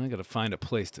dinghy, and then I got to find a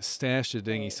place to stash the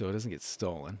dinghy Right. so it doesn't get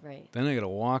stolen. Right. Then I got to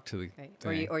walk to the Right.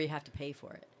 thing. Or you have to pay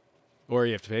for it. Or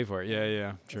you have to pay for it.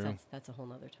 Yeah, 'Cause true. That's a whole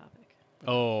nother topic.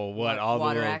 Oh, what? All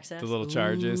Water the little, access? the little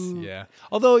charges? Ooh. Yeah.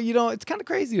 Although, it's kind of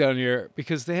crazy down here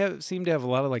because they seem to have a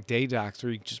lot of like day docks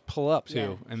where you can just pull up to,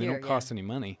 Yeah, and they here, don't cost any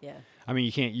money. Yeah. I mean,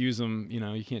 you can't use them,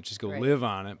 you can't just go Right. live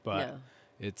on it, but No.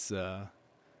 it's,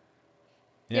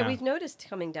 Yeah, we've noticed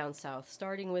coming down south,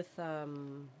 starting with, I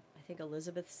think,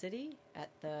 Elizabeth City at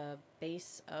the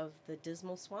base of the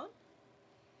Dismal Swamp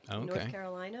in North okay.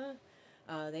 Carolina.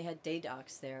 They had day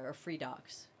docks there, or free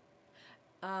docks.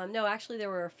 No, actually, there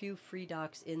were a few free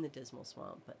docks in the Dismal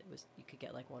Swamp, but you could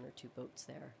get like one or two boats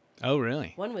there. Oh,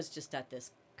 really? One was just at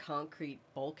this concrete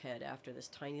bulkhead after this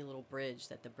tiny little bridge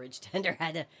that the bridge tender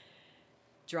had to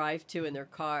drive to in their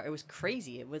car. It was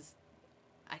crazy. It was,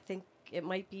 I think it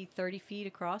might be 30 feet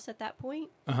across at that point.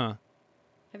 Uh-huh.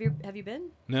 Have you been?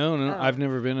 No, Oh. I've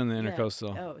never been in the Yeah.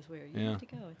 intercoastal. Oh, it's weird. You Yeah. have to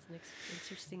go. It's an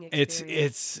interesting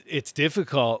experience. It's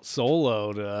difficult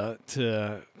solo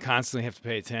to constantly have to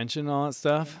pay attention to all that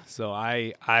stuff. Yeah. So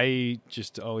I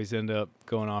just always end up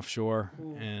going offshore,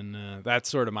 Ooh. and that's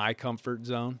sort of my comfort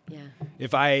zone. Yeah.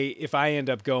 If I end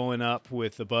up going up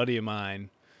with a buddy of mine,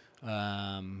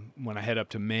 when I head up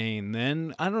to Maine,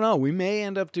 then I don't know. We may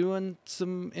end up doing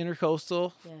some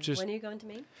intercoastal. Yeah. Just When are you going to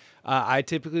Maine? I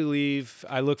typically leave.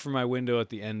 I look for my window at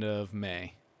the end of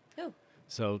May. Oh.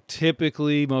 So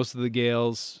typically, most of the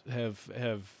gales have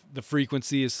the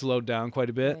frequency is slowed down quite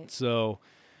a bit. Right. So,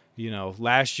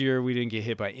 last year we didn't get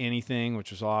hit by anything,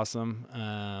 which was awesome.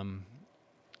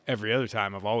 Every other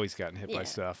time I've always gotten hit by Yeah.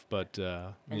 stuff, but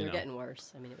And they're getting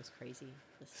worse. I mean, it was crazy.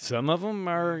 some of them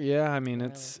are. Yeah, I mean,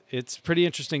 Really. it's pretty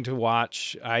interesting to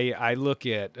watch. I look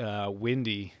at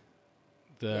Windy,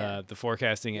 the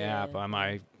forecasting Yeah, app on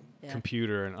my Yeah.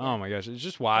 computer, and oh my gosh, it's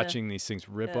just watching these things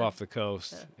rip Yeah. off the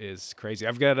coast is crazy.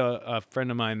 I've got a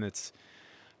friend of mine I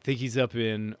think he's up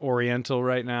in Oriental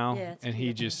right now, Yeah, it's and he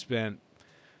beautiful. just spent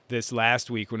this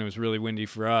last week when it was really windy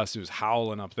for us. It was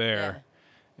howling up there,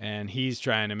 and he's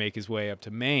trying to make his way up to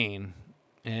Maine,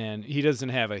 and he doesn't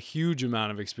have a huge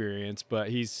amount of experience, but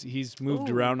he's moved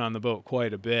Ooh. around on the boat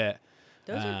quite a bit.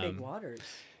 Those are big Um, waters.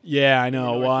 Yeah, I In the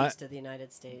know. northeast of the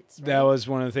United States. Right? That was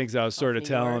one of the things I was sort of New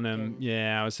telling York him. and-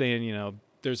 Yeah, I was saying,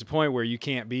 there's a point where you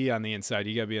can't be on the inside;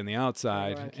 you got to be on the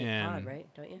outside. You're on Cape and Cod, right?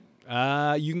 Don't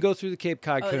you? you can go through the Cape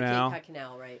Cod Oh, Canal, the Cape Cod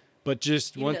Canal, right? but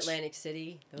just Even once Atlantic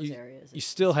City, those areas. you it's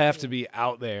still have to crazy. be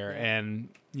out there, Yeah. and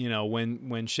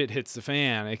when shit hits the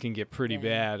fan, it can get pretty Yeah,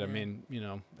 bad. I yeah. mean,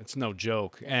 it's no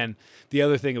joke. And the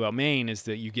other thing about Maine is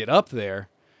that you get up there,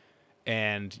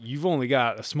 and you've only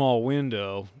got a small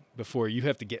window before you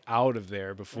have to get out of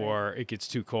there before it gets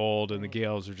too cold and the Right.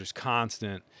 gales are just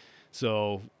constant.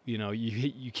 So,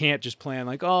 you can't just plan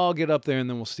like, oh, I'll get up there and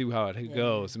then we'll see how it Yeah.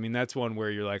 goes. I mean, that's one where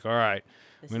you're like, all right,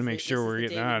 This I'm going to is make the- sure this is we're the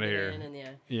getting day we out of get here. in, and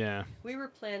Yeah. we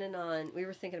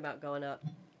were thinking about going up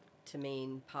to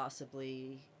Maine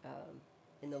possibly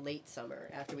in the late summer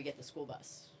after we get the school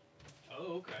bus.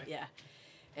 Oh, okay. Yeah.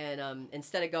 And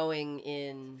instead of going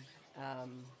in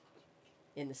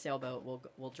the sailboat,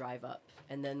 we'll drive up,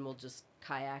 and then we'll just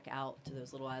kayak out to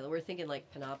those little islands. We're thinking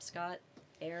like Penobscot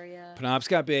area.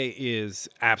 Penobscot Bay is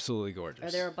absolutely gorgeous.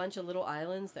 Are there a bunch of little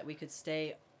islands that we could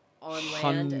stay on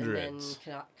land and then Hundreds.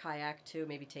 kayak to?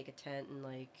 Maybe take a tent and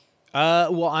like.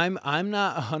 Well, I'm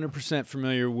not 100%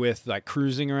 familiar with like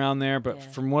cruising around there, but Yeah.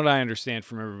 from what I understand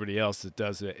from everybody else that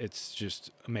does it, it's just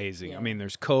amazing. Yeah. I mean,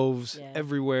 there's coves Yeah.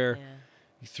 everywhere. Yeah.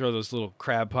 You throw those little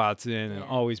crab pots in and Yeah.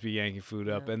 always be yanking food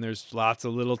up. Yeah. And there's lots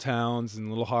of little towns and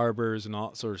little harbors and all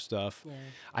that sort of stuff. Yeah.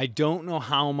 I don't know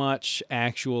how much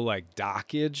actual like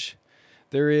dockage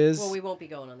there is. Well, we won't be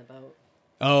going on the boat.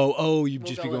 Oh, you'd We'll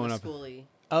just go be going in up. the schoolie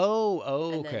Oh,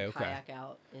 and okay, then okay. kayak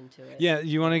out into it. Yeah,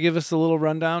 you want to give us a little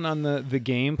rundown on the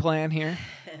game plan here?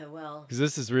 Well, Because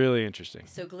this is really interesting.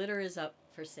 so Glitter is up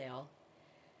for sale.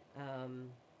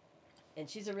 And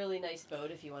she's a really nice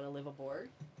boat if you want to live aboard.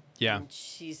 Yeah. And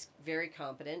she's very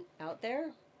competent out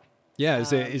there. Yeah,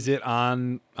 is it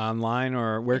online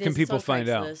or where It can is. It's people on find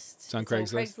out? Craigslist. It's on It's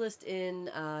Craigslist. on Craigslist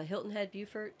in Hilton Head,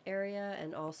 Beaufort area,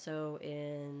 and also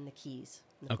in the Keys.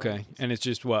 in the Okay, Florida and it's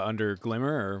just what under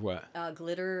Glimmer or what? Keys.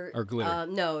 Glitter. Or Glitter.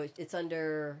 No, it's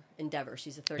under Endeavor.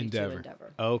 She's a 32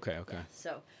 Endeavor. Oh, okay.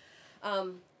 So,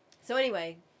 so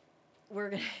anyway, we're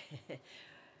gonna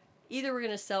either we're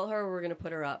gonna sell her or we're gonna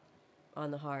put her up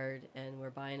on the hard, and we're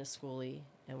buying a schoolie,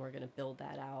 and we're gonna build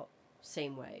that out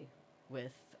same way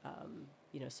with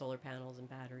solar panels and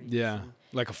batteries. Yeah, and-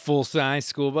 like a full size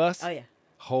school bus. oh yeah.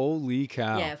 Holy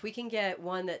cow! Yeah, if we can get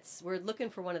one we're looking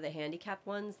for one of the handicapped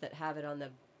ones that have it on the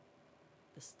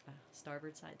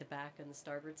starboard side, the back on the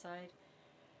starboard side.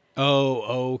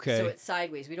 Oh, okay. So it's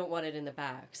sideways. We don't want it in the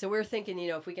back. So we're thinking,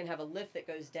 if we can have a lift that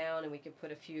goes down and we could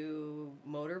put a few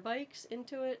motorbikes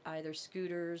into it, either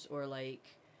scooters or like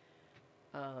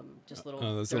just little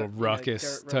those dirt, little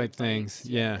ruckus dirt road type things. bikes.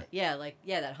 Yeah. Yeah,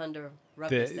 that Honda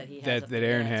ruckus that he has. that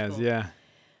Aaron it's has. cool.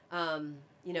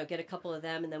 Yeah. Get a couple of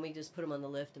them, and then we just put them on the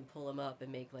lift and pull them up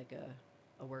and make like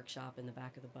a workshop in the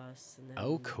back of the bus, and then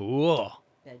Oh, cool.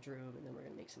 bedroom, and then we're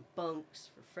gonna make some bunks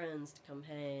for friends to come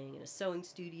hang, and a sewing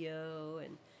studio,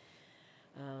 and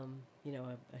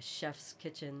a chef's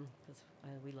kitchen because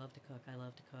we love to cook. I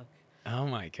love to cook. Oh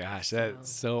my gosh, that's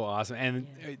So, so awesome. And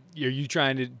yeah. are you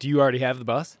trying to? Do you already have the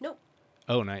bus? Nope.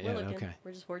 Oh, not We're yet. looking. Okay.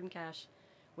 We're just hoarding cash,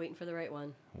 waiting for the right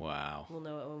one. Wow. We'll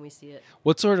know it when we see it.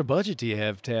 What sort of budget do you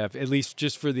have to have, at least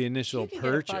just for the initial You can get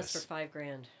a bus purchase? for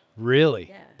 $5,000. Really?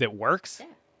 Yeah. That works? Yeah.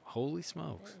 Holy Yeah,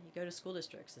 smokes. you go to school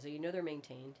districts, so you know they're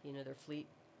maintained. You know their fleet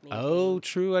Oh, maintained.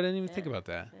 true. I didn't even Yeah, think about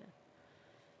that. yeah.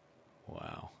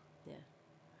 Wow. Yeah.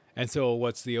 And so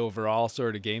what's the overall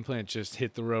sort of game plan? Just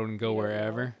hit the road and go We don't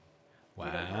wherever? know. We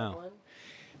don't have Wow. one.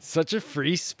 Such a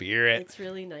free spirit. It's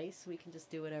really nice. We can just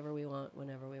do whatever we want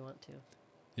whenever we want to.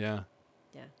 Yeah.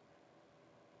 Yeah.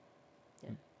 Yeah.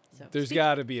 So There's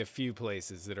got to be a few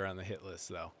places that are on the hit list,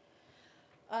 though.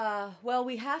 well,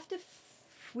 we have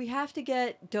to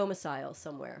get domicile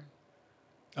somewhere.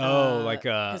 Oh,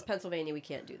 Because Pennsylvania, we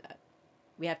can't do that.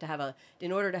 We have to have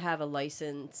in order to have a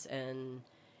license and.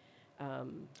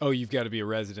 Oh, you've got to be a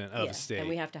resident of a state. And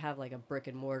we have to have like a brick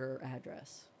and mortar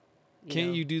address.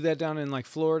 Can't you do that down in like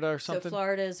Florida or something? So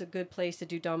Florida is a good place to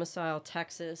do domicile.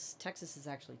 Texas is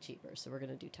actually cheaper, so we're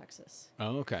going to do Texas.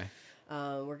 Oh, okay.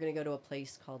 We're going to go to a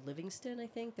place called Livingston, I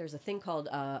think. There's a thing called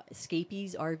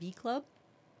Escapees RV Club.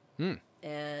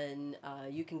 And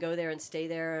you can go there and stay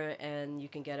there, and you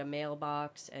can get a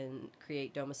mailbox and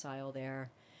create domicile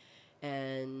there.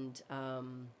 And,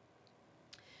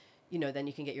 then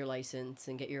you can get your license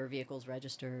and get your vehicles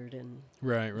registered, and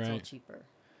it's all cheaper.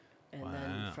 And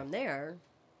then from there,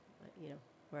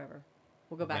 wherever.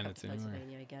 We'll go back up to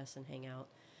Pennsylvania, I guess, and hang out.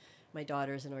 My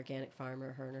daughter's an organic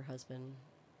farmer, her and her husband.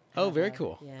 Oh, very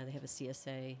cool. Yeah, they have a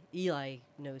CSA. Eli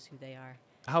knows who they are.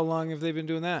 How long have they been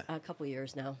doing that? A couple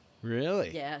years now.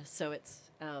 Really? Yeah, so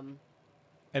it's... and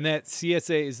that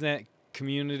CSA, is that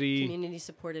community... Community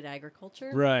supported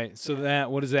agriculture. Right. So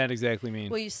what does that exactly mean?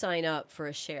 Well, you sign up for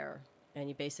a share, and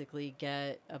you basically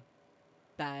get a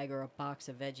bag or a box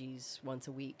of veggies once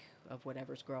a week of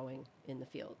whatever's growing in the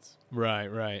fields.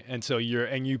 Right. And so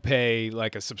you pay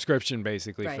like a subscription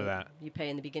basically for that. You pay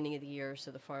in the beginning of the year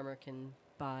so the farmer can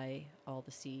buy all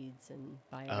the seeds and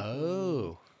buy everything.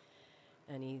 Oh.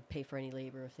 And he pay for any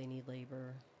labor if they need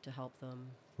labor to help them.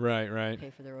 Right. Pay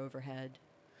for their overhead.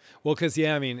 Well, because,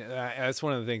 that's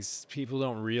one of the things people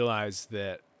don't realize,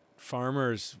 that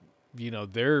farmers,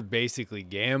 they're basically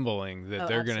gambling that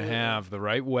they're going to have the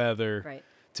right weather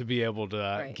to be able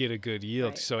to get a good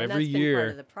yield. So and every that's year... been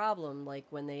part of the problem, like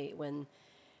when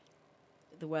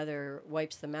the weather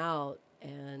wipes them out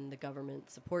and the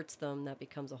government supports them, that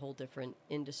becomes a whole different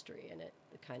industry, and it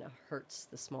kind of hurts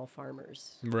the small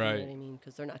farmers. Right. You know what I mean?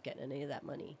 Because they're not getting any of that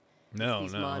money. No.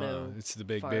 It's the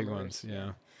big farmers, ones.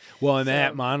 Yeah. Well, and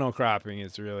that monocropping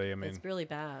is really, it's really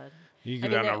bad. You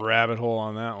get down a rabbit hole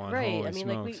on that one. Right. Holy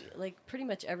smokes. like pretty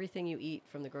much everything you eat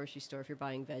from the grocery store, if you're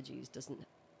buying veggies,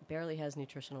 barely has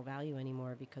nutritional value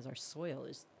anymore because our soil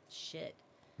is shit.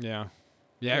 Yeah.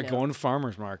 Yeah, going to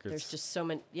farmers markets. There's just so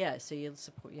many. Yeah, so you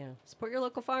support your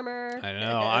local farmer. I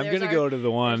know. I'm going to go to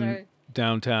the one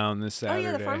downtown this Saturday.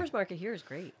 Oh, yeah, the farmers market here is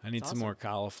great. I need some more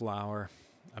cauliflower.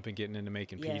 I've been getting into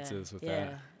making pizzas with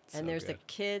that. And there's that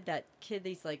kid,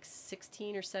 he's like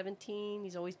 16 or 17.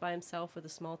 He's always by himself with a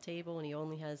small table, and he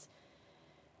only has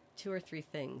 2 or 3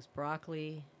 things: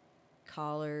 broccoli,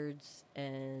 collards,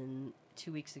 and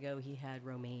 2 weeks ago he had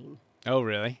romaine. Oh,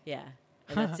 really? Yeah.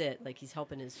 And that's it. Like, he's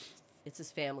helping it's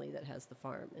his family that has the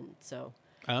farm, and so.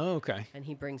 Oh, okay. And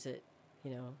he brings it,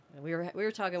 And we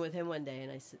were talking with him one day,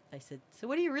 and I said, so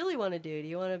what do you really want to do? Do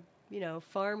you want to,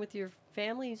 farm with your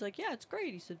family? He's like, yeah, it's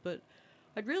great. He said, but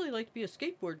I'd really like to be a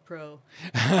skateboard pro.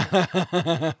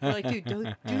 We're like, dude,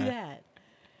 don't do that.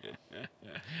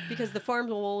 Because the farm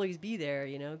will always be there,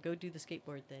 Go do the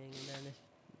skateboard thing, and then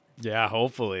yeah,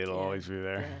 hopefully it'll always be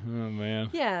there. Yeah. Oh man.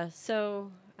 Yeah.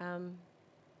 So,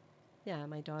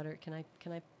 my daughter. Can I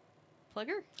plug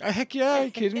her? Heck yeah! Are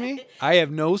you kidding me? I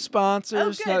have no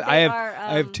sponsors. Oh, good.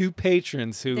 I have 2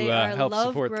 patrons who help Love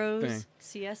support Grows the thing.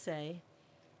 CSA.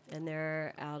 And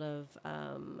they're out of,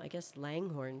 I guess,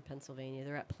 Langhorne, Pennsylvania.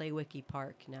 They're at Playwicki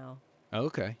Park now.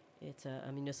 Okay. It's a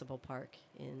municipal park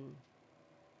in,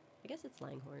 I guess it's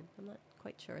Langhorne. I'm not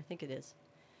quite sure. I think it is.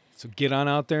 So get on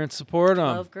out there and support them.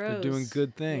 Love Grows. They're doing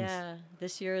good things. Yeah.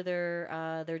 This year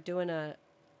they're doing I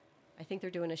think they're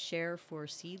doing a share for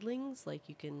seedlings. Like,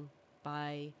 you can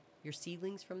buy your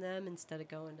seedlings from them instead of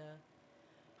going to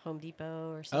Home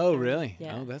Depot or something. Oh, really?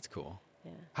 Yeah. Oh, that's cool.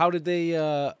 Yeah. How did they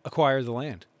acquire the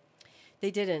land? They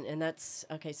didn't, and that's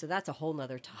okay. So that's a whole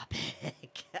nother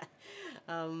topic.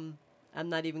 I'm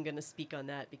not even going to speak on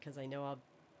that because I know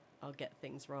I'll get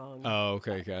things wrong. Oh,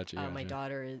 okay, gotcha. My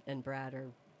daughter and Brad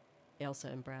Elsa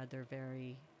and Brad. They're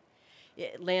very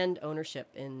land ownership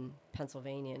in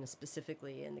Pennsylvania, and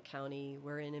specifically in the county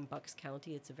we're in Bucks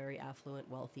County. It's a very affluent,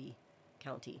 wealthy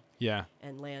county. Yeah.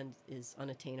 And land is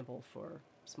unattainable for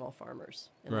small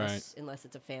farmers, unless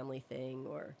it's a family thing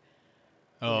or.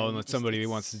 Unless somebody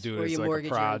wants to do it as like a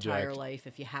project. Or you mortgage your entire life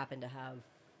if you happen to have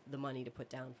the money to put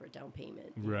down for a down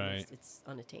payment. Right. It's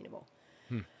unattainable.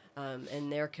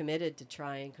 And they're committed to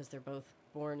trying, because they're both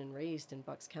born and raised in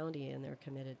Bucks County, and they're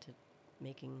committed to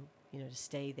making, to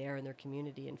stay there in their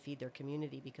community and feed their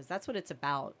community, because that's what it's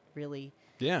about, really.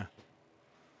 Yeah.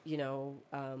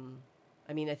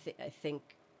 I mean, I think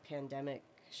pandemic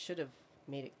should have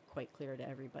made it quite clear to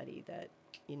everybody that,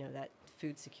 that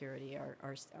food security,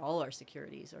 all our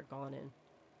securities are gone in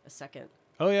a second.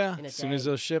 Oh, yeah. In a As soon as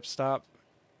day. those ships stop,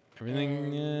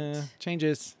 everything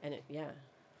changes. And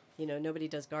nobody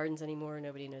does gardens anymore.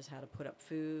 Nobody knows how to put up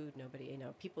food. Nobody,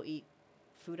 people eat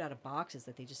food out of boxes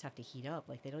that they just have to heat up.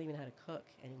 Like, they don't even know how to cook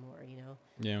anymore,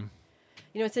 Yeah.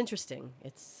 It's interesting.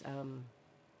 It's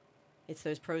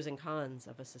those pros and cons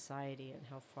of a society and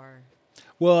how far.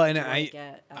 Well, and you wanna I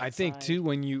get think outside. too,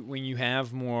 when you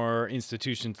have more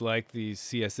institutions like these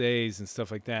CSAs and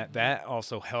stuff like that, that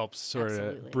also helps sort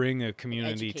Absolutely. of bring a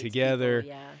community Educates together.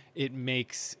 people, yeah. It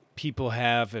makes people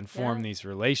have and form Yeah. these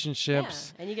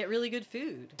relationships. Yeah, and you get really good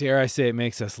food. Dare I say, it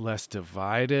makes us less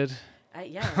divided.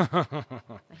 Yeah, I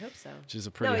hope so. Which is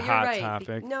a pretty you're hot right.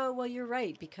 topic. Well, you're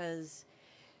right, because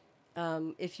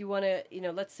if you want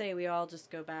to, let's say we all just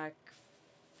go back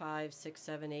 5, 6,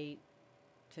 7, 8,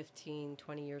 15,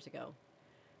 20 years ago,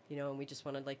 and we just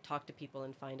want to talk to people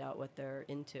and find out what they're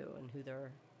into and who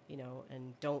they're,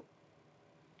 and don't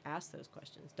ask those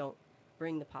questions. Don't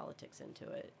bring the politics into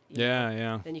it.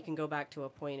 Yeah. Then you can go back to a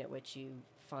point at which you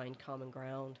find common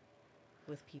ground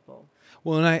with people.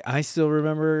 Well, and I still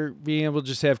remember being able to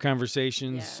just have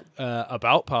conversations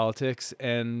about politics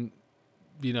and,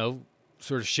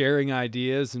 sort of sharing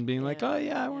ideas and being like, oh,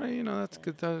 yeah, I want to, that's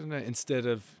good. Instead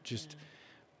of just,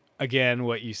 again,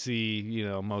 what you see,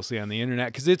 mostly on the internet,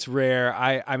 because it's rare.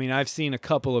 I mean, I've seen a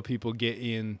couple of people get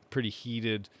in pretty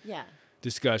heated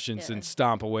discussions and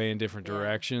stomp away in different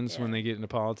directions when they get into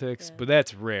politics, but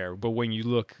that's rare. But when you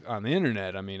look on the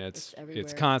internet, I mean, it's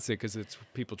constant, because it's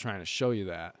people trying to show you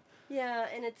that. Yeah,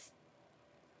 and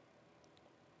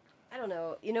I don't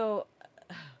know,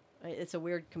 it's a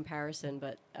weird comparison,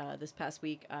 but this past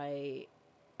week I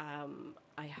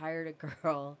hired a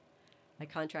girl. I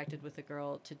contracted with a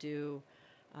girl to do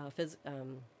a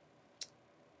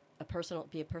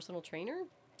personal trainer.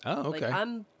 Oh, okay. Like,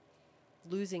 I'm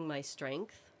losing my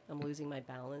strength. I'm losing my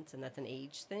balance, and that's an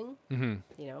age thing. Mm-hmm.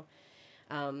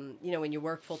 When you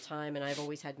work full time, and I've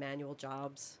always had manual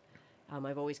jobs,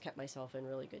 I've always kept myself in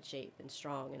really good shape and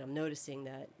strong. And I'm noticing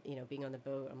that, being on the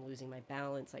boat, I'm losing my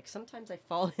balance. Like, sometimes I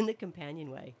fall in the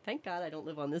companionway. Thank God I don't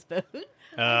live on this boat.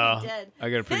 I'd be dead. I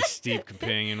got a pretty steep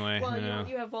companionway. Well,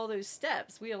 you have all those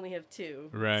steps. We only have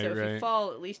 2. Right, so if right. you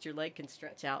fall, at least your leg can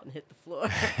stretch out and hit the floor.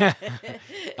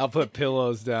 I'll put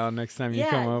pillows down next time you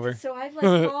come over. So I've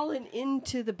fallen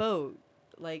into the boat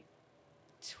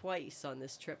twice on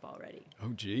this trip already.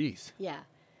 Oh, geez. Yeah.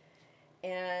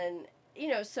 And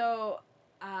so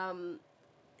I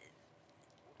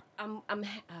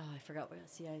forgot what.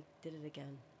 See, I did it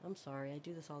again. I'm sorry. I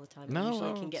do this all the time. I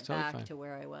usually can get totally back fine. to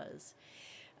where I was.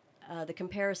 The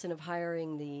comparison of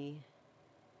hiring the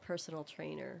personal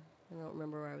trainer. I don't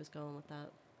remember where I was going with that.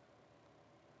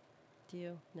 Do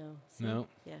you? No. See? No.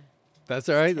 Yeah. That's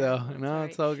all right, terrible. though. That's No, all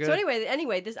it's right. all good. So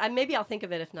anyway, this maybe I'll think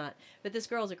of it if not. But this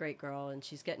girl's a great girl, and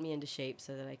she's getting me into shape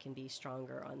so that I can be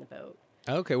stronger on the boat.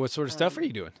 Okay, what sort of stuff are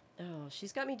you doing? Oh,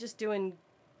 she's got me just doing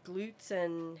glutes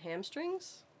and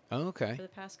hamstrings Oh, okay. for the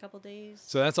past couple days.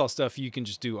 So that's all stuff you can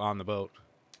just do on the boat.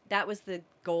 That was the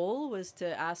goal, was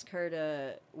to ask her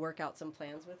to work out some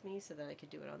plans with me so that I could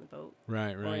do it on the boat.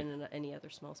 Right, Or right. in any other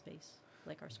small space,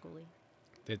 like our schoolie.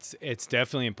 It's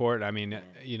definitely important. I mean,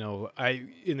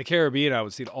 in the Caribbean, I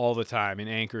would see it all the time in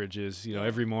anchorages.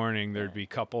 Every morning there'd be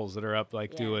couples that are up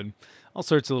doing all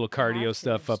sorts of little cardio Have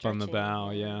stuff to, up on the stretching, bow.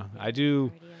 Yeah, I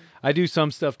cardio. do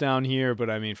some stuff down here, but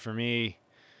I mean, for me,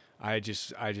 I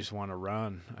just want to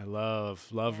run. I love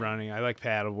running. I like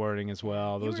paddleboarding as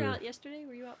well. You Those were are out yesterday?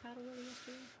 Were you out paddleboarding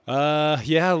yesterday?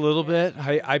 yeah, a little bit.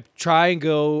 I try and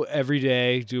go every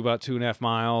day, do about 2.5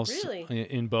 miles. Really?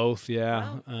 In both,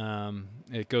 yeah. Wow.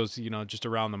 It goes, just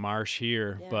around the marsh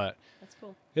here, Yeah, but that's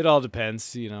cool. it all depends.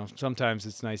 Sometimes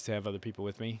it's nice to have other people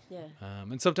with me. Yeah.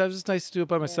 And sometimes it's nice to do it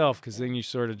by myself, because then you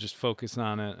sort of just focus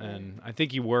on it. And I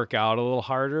think you work out a little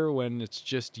harder when it's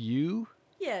just you.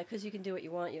 Yeah, because you can do what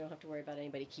you want. You don't have to worry about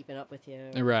anybody keeping up with you.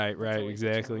 Right, That's always a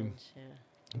exactly. challenge,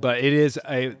 yeah. But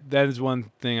that is one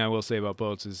thing I will say about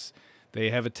boats is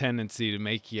they have a tendency to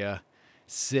make you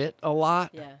sit a lot.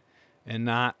 Yeah. And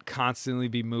not constantly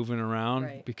be moving around,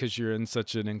 Right. because you're in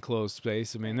such an enclosed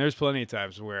space. I mean, there's plenty of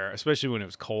times where, especially when it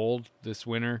was cold this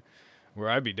winter, where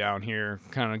I'd be down here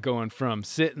kind of going from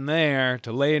sitting there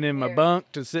to laying in my Here.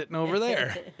 bunk to sitting over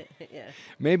there. Yeah.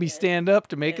 Maybe stand up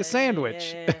to make a Yeah,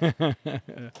 sandwich. Yeah.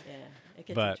 It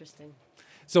gets But- interesting.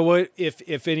 So what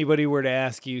if anybody were to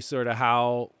ask you sort of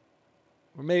how,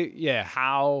 or maybe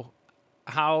how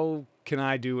can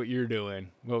I do what you're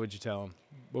doing? What would you tell them?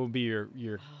 What would be Oh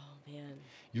man.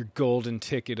 your golden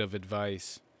ticket of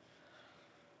advice?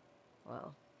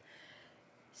 Wow.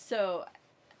 So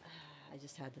I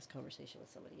just had this conversation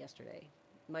with somebody yesterday.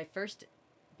 My first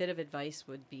bit of advice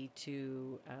would be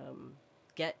to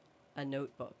get a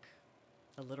notebook,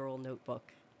 a literal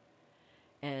notebook,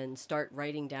 and start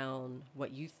writing down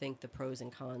what you think the pros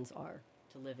and cons are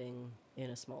to living in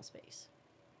a small space.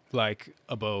 Like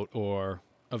a boat or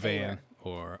a van Anywhere.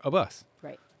 or a bus.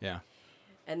 Right. Yeah.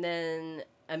 And then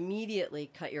immediately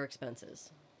cut your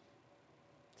expenses.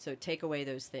 So take away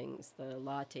those things, the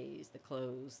lattes, the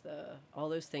clothes, all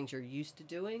those things you're used to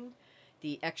doing,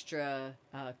 the extra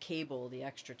cable, the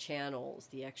extra channels,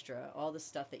 all the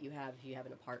stuff that you have if you have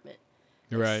an apartment.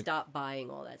 Right. Stop buying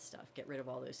all that stuff. Get rid of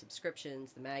all those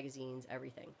subscriptions, the magazines,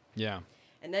 everything. Yeah.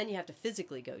 And then you have to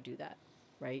physically go do that,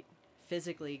 right?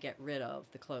 Physically get rid of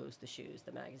the clothes, the shoes,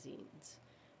 the magazines,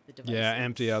 the devices. Yeah,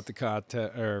 empty out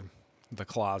or the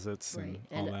closets Right.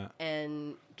 and all that.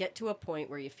 And get to a point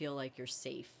where you feel like you're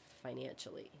safe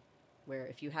financially. Where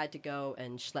if you had to go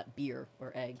and schlep beer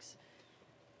or eggs,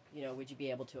 would you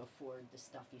be able to afford the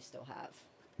stuff you still have?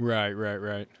 Right.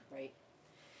 Right.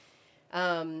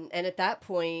 And at that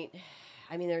point,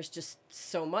 I mean, there's just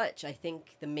so much. I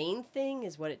think the main thing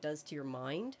is what it does to your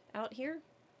mind out here.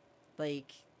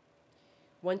 Like,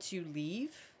 once you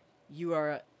leave, you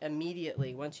are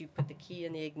immediately, once you put the key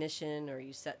in the ignition or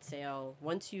you set sail,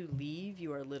 once you leave,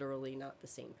 you are literally not the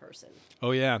same person.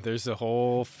 Oh yeah, there's a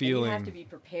whole feeling. And you have to be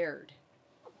prepared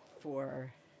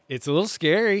for. It's a little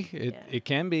scary. Yeah. It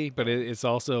can be, but it's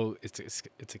also it's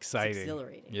exciting. It's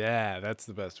exhilarating. Yeah, that's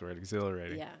the best word,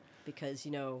 exhilarating. Yeah, because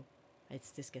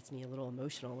this gets me a little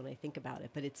emotional when I think about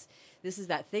it. But this is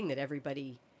that thing that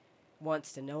everybody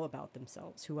wants to know about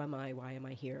themselves. Who am I? Why am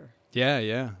I here?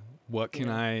 Yeah. What can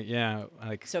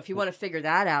like. So if you want to figure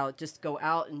that out, just go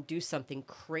out and do something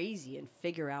crazy and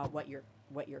figure out what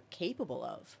you're capable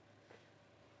of.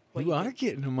 You are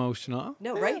getting emotional.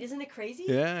 No, right? Isn't it crazy?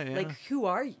 Yeah. Like, who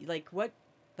are you? Like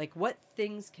what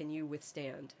things can you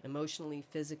withstand emotionally,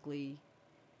 physically?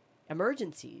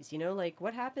 Emergencies, like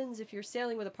what happens if you're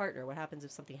sailing with a partner? What happens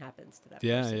if something happens to that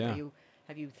person? Yeah.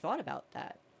 Have you thought about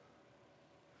that?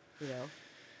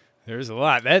 There's a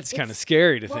lot. That's kind of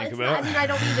scary to think about. I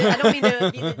don't mean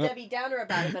to be the Debbie Downer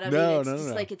about it, but No.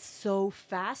 like it's so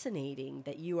fascinating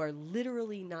that you are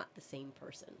literally not the same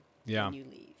person when you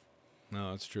leave.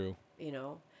 No, that's true.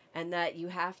 And that you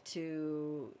have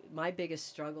to. My biggest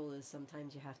struggle is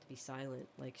sometimes you have to be silent.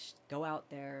 Like go out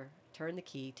there, turn the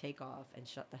key, take off, and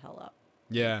shut the hell up.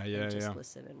 Yeah. Just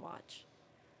listen and watch.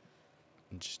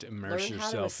 And just immerse Learn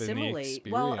yourself how to assimilate. in the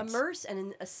experience. Well, immerse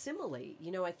and assimilate.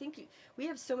 I think we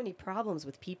have so many problems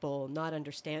with people not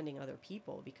understanding other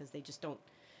people because they just don't.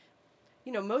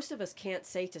 Most of us can't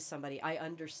say to somebody, "I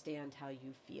understand how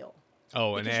you feel."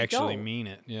 Oh, and actually don't. mean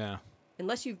it. Yeah.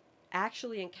 Unless you've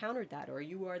actually encountered that, or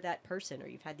you are that person, or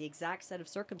you've had the exact set of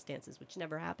circumstances, which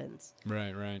never happens.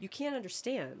 Right. You can't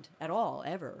understand at all,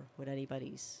 ever, what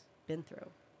anybody's been through.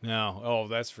 No. Oh,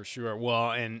 that's for sure.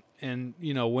 Well, and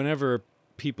whenever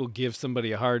people give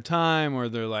somebody a hard time, or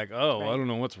they're like, "Oh, Right. I don't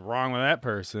know what's wrong with that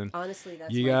person." Honestly,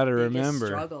 that's You my gotta biggest remember.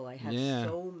 struggle. I have Yeah.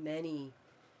 so many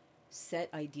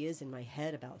set ideas in my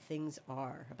head about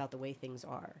the way things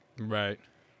are. Right.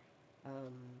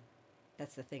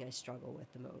 That's the thing I struggle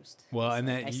with the most. Well, It's and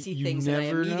like that I see you things and I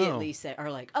never immediately know. say are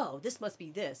like, "Oh, this must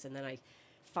be this," and then I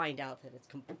find out that it's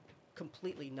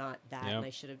completely not that, Yep. and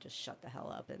I should have just shut the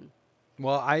hell up. And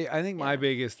Well, I think my Yeah.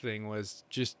 biggest thing was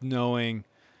just knowing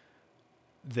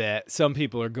that some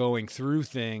people are going through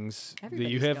things that you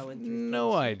Everybody's have going through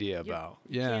no things. idea You about.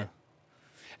 Yeah. can't-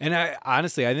 And I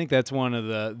honestly, I think that's one of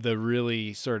the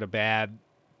really sort of bad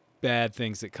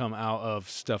things that come out of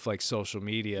stuff like social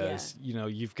media Yeah. is,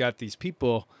 you've got these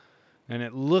people and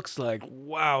it looks like,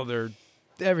 wow,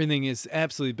 everything is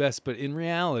absolutely best, but in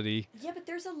reality, Yeah, but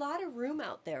there's a lot of room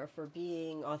out there for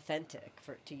being authentic,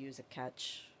 to use a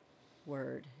catch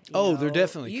word. there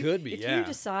definitely could be, If yeah. you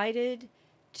decided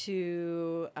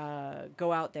to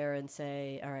go out there and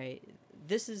say, all right,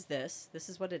 this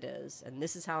is what it is, and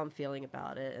this is how I'm feeling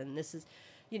about it, and this is,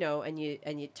 and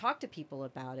you talk to people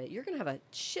about it, you're going to have a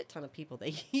shit ton of people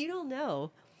that you don't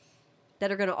know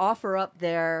that are going to offer up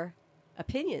their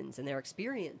opinions and their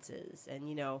experiences,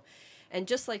 and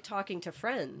just like talking to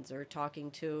friends or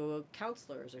talking to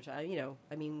counselors or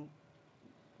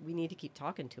we need to keep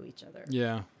talking to each other.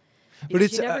 Yeah. But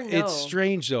Because you never know. it's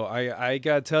strange though. I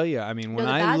gotta tell you. I mean, when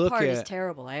the I bad look part at is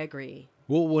terrible. I agree.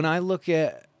 when I look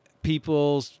at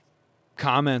people's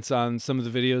comments on some of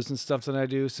the videos and stuff that I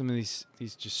do. Some of these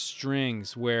just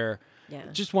strings where Yeah.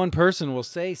 just one person will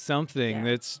say something Yeah.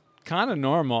 that's kind of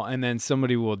normal, and then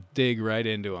somebody will dig right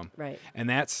into them. Right. And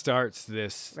that starts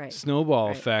this Right. snowball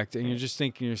Right. effect, and Right. you're just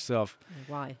thinking to yourself,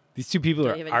 Why? these two people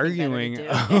Don't are you have anything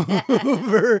better arguing to do?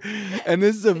 over, and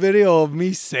this is a video of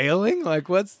me sailing? Like,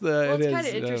 what's the... Well, it's it kind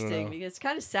is- of I don't interesting know. because it's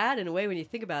kind of sad in a way when you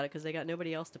think about it because they got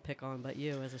nobody else to pick on but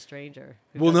you as a stranger.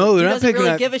 Well, no, they're who not doesn't picking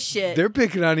really on... give a shit. They're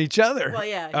picking on each other. Well,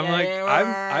 yeah, I'm yeah, like,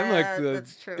 yeah, I'm like the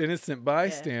that's true. innocent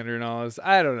bystander and all this.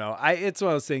 I don't know. It's one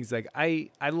of those things. Like, I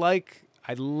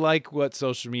like what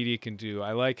social media can do.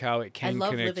 I like how it I can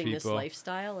love connect living this people.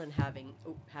 lifestyle and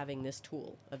having this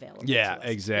tool available. Yeah, to us.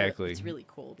 exactly. It's really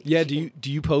cool. Because Yeah. you Do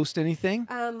you post anything?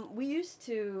 We used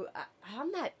to.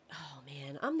 I'm that. Oh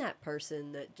man, I'm that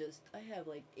person that just. I have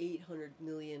like 800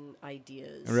 million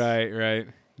ideas. Right.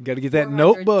 You got to get that 400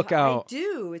 notebook I out.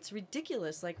 do. It's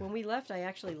ridiculous. Like when we left, I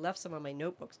actually left some on my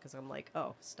notebooks because I'm like,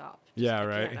 oh, stop. Yeah, I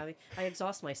right. can't. I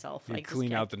exhaust myself. You I just clean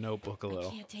can't- out the notebook a I little.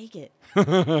 can't take it.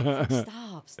 It's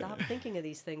like, stop thinking of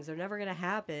these things. They're never gonna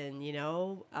happen.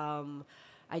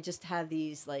 I just have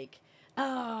these like,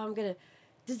 oh, I'm gonna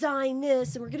design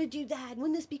this and we're gonna do that. And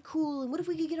wouldn't this be cool? And what if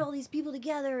we could get all these people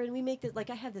together and we make this? Like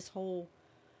I have this whole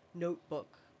notebook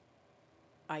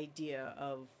idea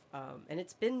of, and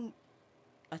it's been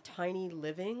a tiny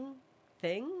living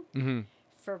thing Mm-hmm.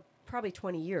 for probably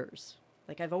 20 years.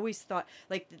 Like I've always thought,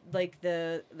 like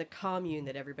the commune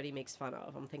that everybody makes fun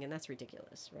of. I'm thinking that's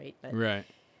ridiculous, right? Right.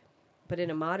 But in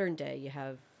a modern day, you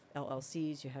have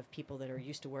LLCs, you have people that are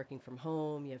used to working from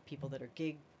home, you have people that are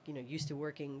used to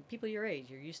working, people your age,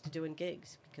 you're used to doing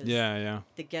gigs because Yeah.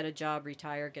 to get a job,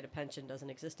 retire, get a pension doesn't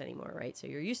exist anymore, right? So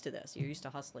you're used to this. You're used to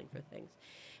hustling for things.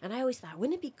 And I always thought,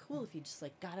 wouldn't it be cool if you just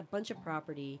like got a bunch of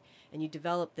property and you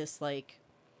develop this like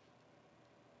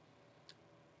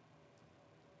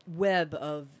web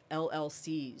of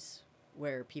LLCs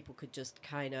where people could just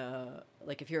kind of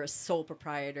like if you're a sole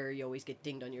proprietor, you always get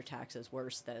dinged on your taxes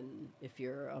worse than if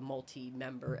you're a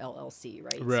multi-member LLC,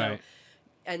 right? Right. So,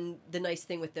 and the nice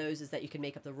thing with those is that you can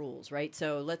make up the rules, right?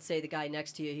 So let's say the guy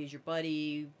next to you, he's your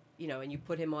buddy, and you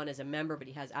put him on as a member, but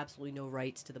he has absolutely no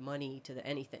rights to the money, to the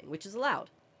anything, which is allowed.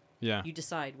 Yeah. You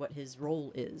decide what his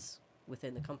role is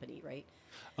within the company, right?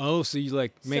 Oh, so you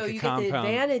like make so a you compound. get the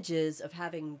advantages of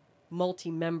having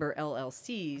multi-member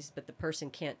LLCs, but the person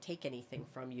can't take anything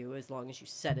from you as long as you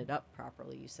set it up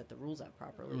properly, you set the rules up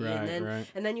properly. Right, right.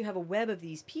 And then you have a web of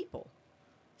these people.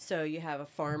 So you have a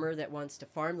farmer that wants to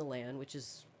farm the land, which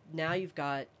is now you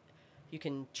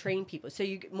can train people. So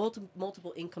you get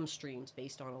multiple income streams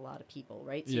based on a lot of people,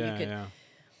 right? So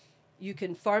you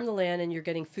can farm the land and you're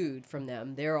getting food from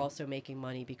them. They're also making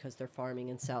money because they're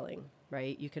farming and selling,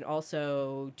 right? You can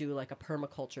also do like a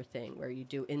permaculture thing where you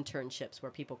do internships where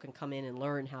people can come in and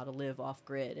learn how to live off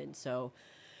grid. And so,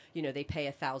 they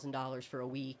pay $1,000 for a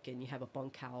week and you have a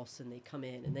bunkhouse and they come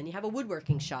in, and then you have a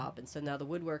woodworking shop. And so now the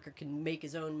woodworker can make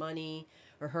his own money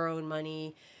or her own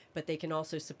money, but they can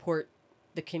also support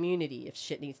the community. If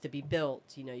shit needs to be built,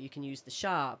 you can use the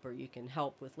shop, or you can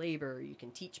help with labor, or you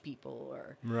can teach people,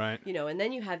 or Right. and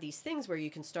then you have these things where you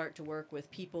can start to work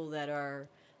with people that are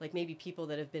like maybe people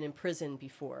that have been in prison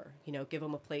before, give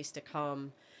them a place to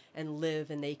come and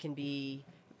live, and they can be,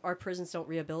 our prisons don't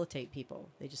rehabilitate people,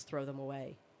 they just throw them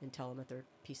away and tell them that they're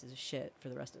pieces of shit for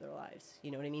the rest of their lives.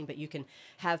 You know what I mean? But you can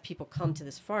have people come to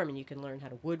this farm and you can learn how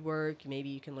to woodwork, maybe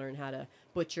you can learn how to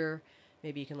butcher,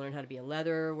 maybe you can learn how to be a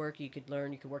leather worker. You could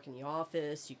work in the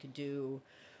office. You could do,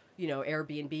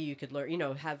 Airbnb. You could learn,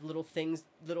 have little things,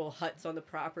 little huts on the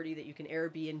property that you can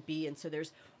Airbnb. And so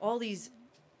there's all these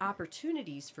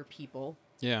opportunities for people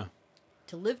Yeah.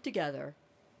 to live together,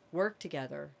 work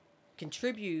together,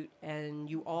 contribute, and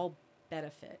you all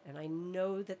benefit. And I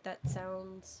know that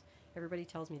sounds, everybody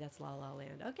tells me that's La La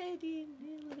Land. Okay, Dean,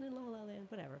 you're living in La La Land,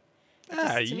 whatever.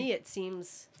 To me, it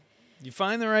seems... You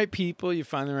find the right people, you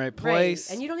find the right place.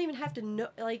 Right. And you don't even have to know,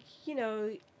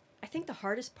 I think the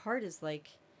hardest part is like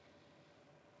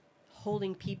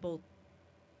holding people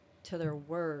to their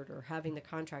word, or having the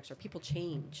contracts, or people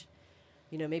change.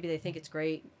 Maybe they think it's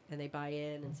great and they buy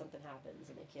in and something happens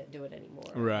and they can't do it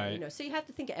anymore. Right. So you have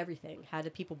to think of everything. How do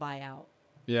people buy out?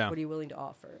 Yeah. What are you willing to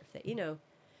offer? If they,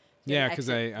 Yeah, because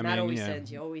Matt always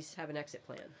says you always have an exit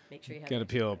plan. Make sure you have got to an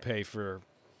be able exit to plan. pay for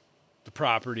the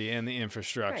property and the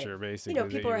infrastructure, Right. basically.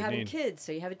 People that are you having need. kids,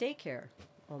 so you have a daycare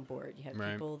on board. You have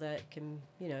Right. people that can,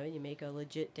 you make a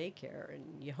legit daycare,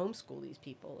 and you homeschool these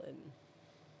people, and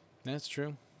That's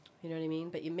true. You know what I mean?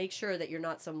 But you make sure that you're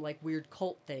not some like weird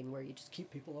cult thing where you just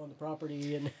keep people on the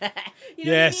property and you know Yeah,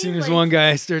 what I as soon mean? as Like, one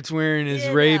guy starts wearing his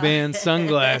yeah. Ray-Ban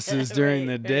sunglasses during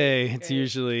the Right, day, right, it's right.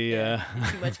 usually Yeah,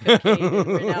 too much cocaine and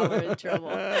we're in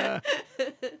trouble.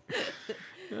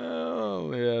 Oh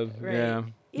man, Right. yeah.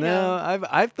 You No, know.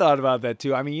 I've thought about that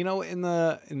too. I mean, in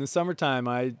the summertime,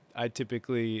 I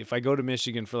typically, if I go to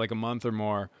Michigan for like a month or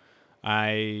more,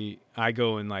 I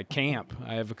go and like camp.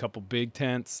 I have a couple big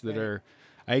tents that Right. are.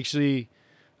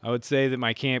 I would say that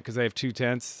my camp, because I have two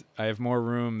tents, I have more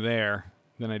room there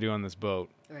than I do on this boat.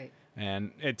 Right.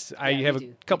 And I Yeah, have we a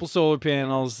do. couple solar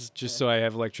panels just Yeah. so I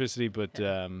have electricity, but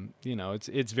Yeah.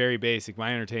 it's very basic.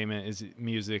 My entertainment is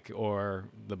music or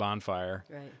the bonfire,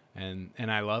 Right.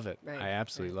 and I love it. Right. I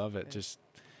absolutely Right. love it. Right. Just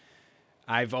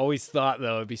I've always thought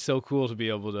though it'd be so cool to be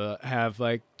able to have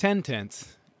like 10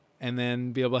 tents and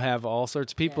then be able to have all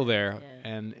sorts of people Yeah, there yeah.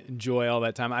 and enjoy all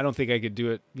that time. I don't think I could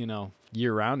do it,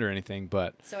 year round or anything,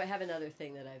 but So I have another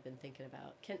thing that I've been thinking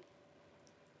about. Can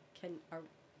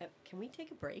we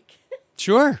take a break?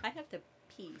 sure. I have to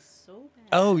pee so bad.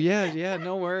 Oh yeah,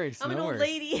 no worries. I'm no an old worries.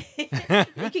 lady.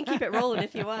 You can keep it rolling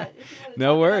if you want. If you want to No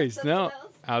talk about worries. something No. else.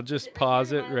 I'll Is just it right pause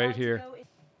here? it Am I right allowed to here. go?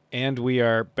 And we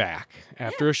are back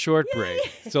after Yeah. a short Yay. break.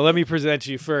 So let me present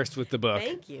you first with the book.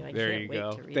 Thank you. I There can't you wait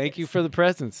go. to read Thank this. you for the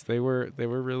presents. They were I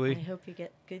really. hope you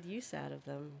get good use out of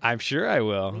them. I'm sure I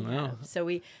will. We No. have. So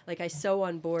I sew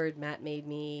on board. Matt made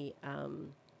me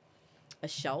a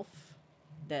shelf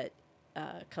that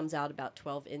comes out about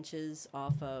 12 inches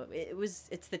off of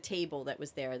it's the table that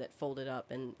was there that folded up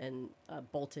and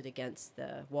bolted against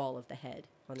the wall of the head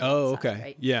on the Oh, outside, okay.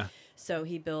 right? Yeah. So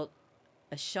he built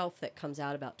a shelf that comes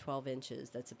out about 12 inches.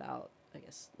 That's about, I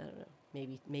guess, I don't know,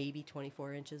 maybe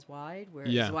 24 inches wide, where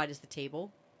Yeah. as wide as the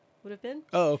table would have been.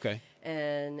 Oh, okay.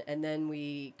 And then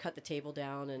we cut the table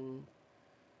down and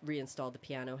reinstalled the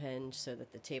piano hinge so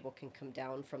that the table can come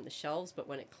down from the shelves. But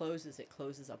when it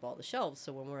closes up all the shelves.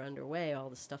 So when we're underway, all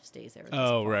the stuff stays there. It doesn't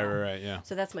Oh, fall out. right. Yeah.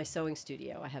 So that's my sewing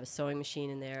studio. I have a sewing machine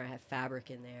in there. I have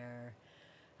fabric in there.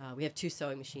 We have 2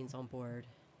 sewing machines on board.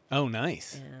 Oh,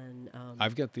 nice. And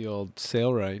I've got the old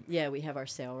Sailrite. yeah, we have our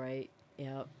Sailrite.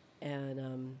 Yep.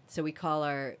 And so we call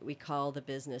the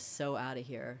business So Out of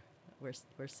Here. We're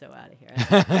so out of here.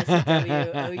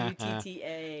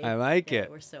 SWOUTTA. I like it.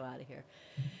 We're so out of here.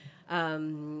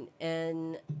 And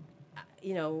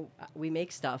we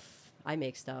make stuff. I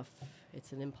make stuff.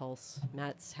 It's an impulse.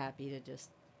 Matt's happy to just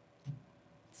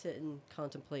sit and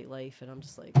contemplate life, and I'm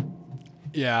just like,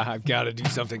 Yeah, I've got to do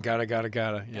something. Gotta.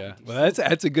 Yeah. do Well,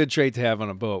 that's a good trait to have on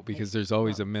a boat because there's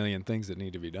always a million things that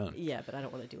need to be done. yeah, but I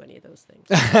don't want to do any of those things.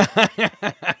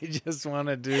 I just want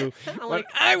to do what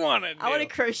I want to do. I want to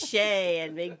crochet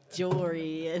and make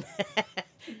jewelry and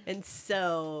and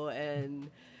sew and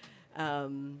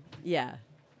yeah.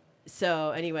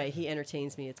 So anyway, he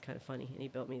entertains me. It's kind of funny, and he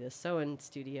built me this sewing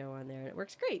studio on there, and it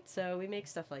works great. So we make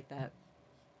stuff like that.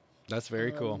 That's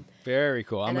very cool. Very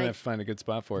cool. I'm and going to I- have to find a good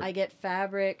spot for it. I get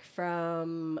fabric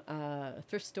from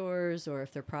thrift stores, or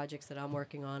if they're projects that I'm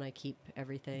working on, I keep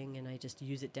everything and I just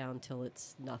use it down till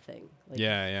it's nothing. Like,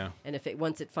 yeah. And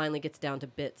once it finally gets down to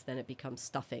bits, then it becomes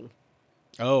stuffing.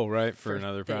 Oh, right. For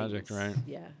another project, things. right.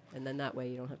 Yeah, and then that way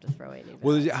you don't have to throw any.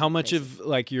 Well, valves how and much places. of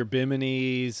like your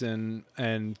biminis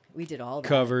and We did all that.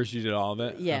 covers, you did all of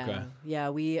it? Yeah, Okay. yeah.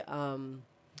 We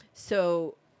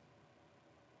so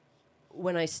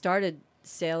when I started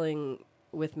sailing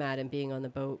with Matt and being on the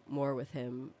boat more with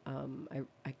him,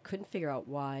 I couldn't figure out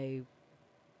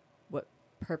what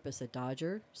purpose a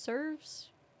Dodger serves.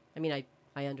 I mean,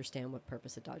 I understand what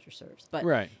purpose a Dodger serves, but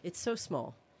Right. it's so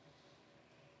small.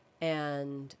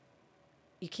 And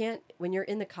you can't, when you're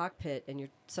in the cockpit and you're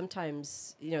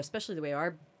sometimes, especially the way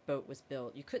our boat was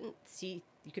built, you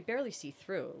could barely see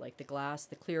through. Like the glass,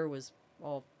 the clear was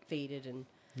all faded and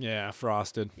Yeah,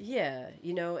 frosted. yeah,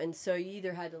 and so you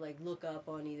either had to like look up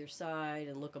on either side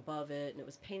and look above it, and it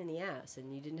was a pain in the ass.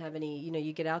 And you didn't have any,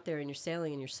 you get out there and you're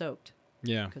sailing and you're soaked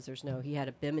Yeah, because he had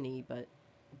a bimini, but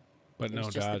but it was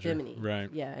no just Dodger. the bimini. Right.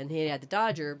 Yeah, and he had the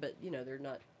Dodger, but they're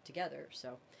not together.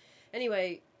 So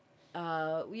anyway,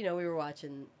 we were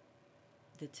watching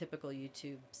the typical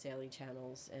YouTube sailing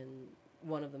channels, and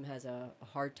one of them has a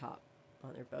hard top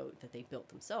on their boat that they built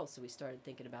themselves. So we started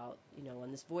thinking about,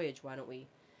 on this voyage, why don't we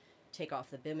take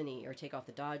off the bimini or take off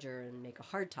the Dodger and make a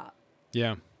hard top?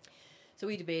 Yeah. So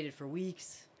we debated for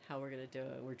weeks how we're going to do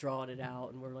it. We're drawing it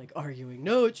out, and we're like arguing,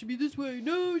 no, it should be this way.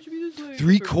 No, it should be this way.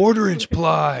 3/4 inch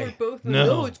ply. We're both like, No.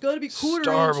 no, it's got to be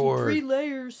quarter inch Starboard. and 3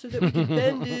 layers so that we can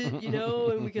bend it,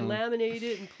 and we can laminate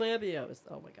it and clamp it. It was,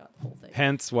 oh my God, the whole thing.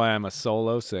 Hence why I'm a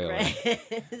solo sailor. Right.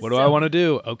 What do I want to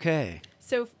do? Okay.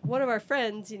 So one of our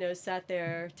friends, sat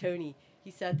there, Tony,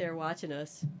 he sat there watching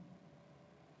us.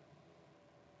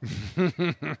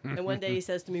 And one day he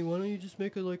says to me, "Why don't you just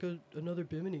make it like another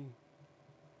bimini,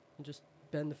 and just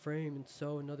bend the frame and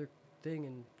sew another thing,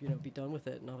 and be done with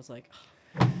it?" And I was like,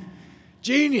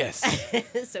 Genius.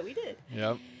 so we did.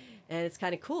 Yep. And it's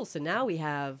kind of cool. So now we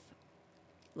have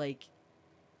like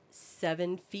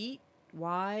 7 feet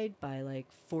wide by like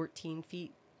 14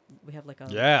 feet. We have like a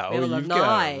Yeah. we have a You've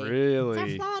lanai. got It's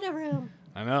really. a Florida room.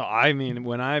 I know. I mean,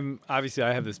 when obviously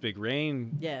I have this big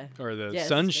rain Yeah. or the Yes, it's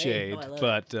sunshade, great. Oh, I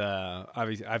love but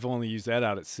obviously I've only used that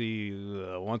out at sea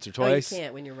once or Oh, you twice.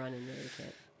 can't when you're running. No, you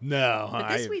can't. No. But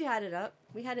this we had it up.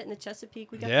 We had it in the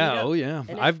Chesapeake. We got Yeah. beat up, Oh yeah.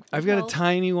 and I've got a held.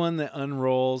 tiny one that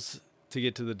unrolls to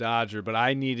get to the Dodger, but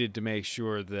I needed to make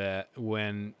sure that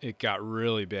when it got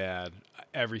really bad,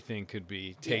 everything could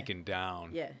be taken down.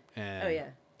 Yeah. And Oh yeah.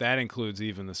 that includes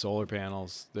even the solar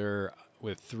panels. They're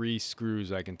with 3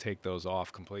 screws, I can take those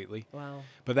off completely. Wow.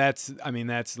 But that's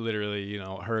literally,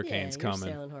 hurricanes You're coming.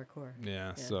 sailing hardcore.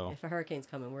 Yeah, so. If a hurricane's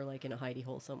coming, we're like in a hidey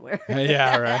hole somewhere.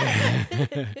 Yeah,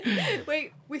 right.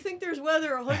 Wait, we think there's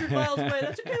weather 100 miles away.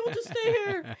 That's okay. We'll just stay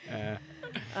here.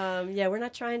 Yeah, we're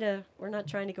not trying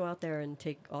to go out there and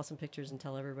take awesome pictures and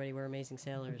tell everybody we're amazing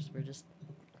sailors. We're just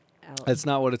out. That's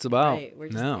not what it's about. Right, we're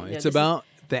just- no, yeah, it's this about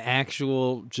the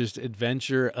actual just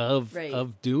adventure of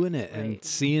doing it and Right.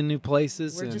 seeing new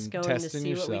places We're and just going to testing see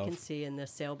yourself. what we can see, and the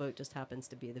sailboat just happens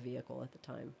to be the vehicle at the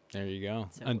time. There you go.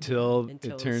 So, Until it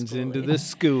until turns into schoolie. the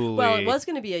schoolie. Well, it was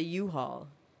going to be a U-Haul,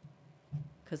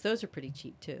 because those are pretty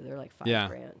cheap too. They're like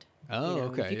 $5,000. Oh,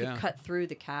 okay, If you yeah. could cut through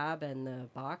the cab and the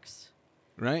box.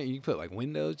 Right, you can put like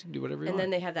windows, you can do whatever you And want.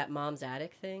 then they have that mom's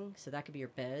attic thing, so that could be your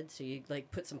bed. So you like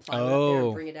put some plywood up there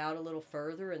and bring it out a little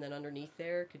further, and then underneath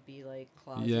there could be like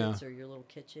closets or your little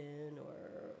kitchen,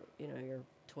 or your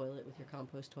toilet with your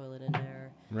compost toilet in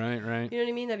there. Right. You know what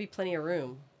I mean? That'd be plenty of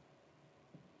room.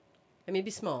 I mean, it'd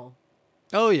be small.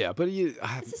 Oh yeah, but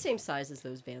It's the same size as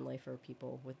those van lifer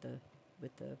people with the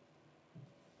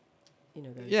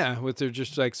those, yeah, with their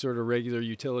just like sort of regular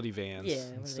utility vans yeah,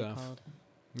 and what are stuff. they called?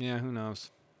 Yeah, who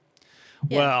knows?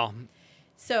 Yeah. Well,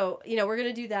 So, we're going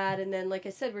to do that. And then, like I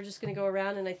said, we're just going to go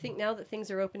around. And I think now that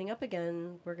things are opening up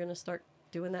again, we're going to start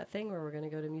doing that thing where we're going to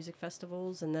go to music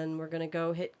festivals. And then we're going to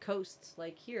go hit coasts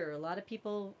like here. A lot of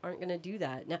people aren't going to do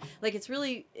that. Now, like, it's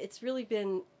really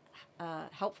been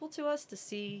helpful to us to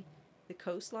see the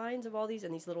coastlines of all these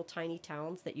and these little tiny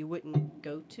towns that you wouldn't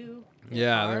go to.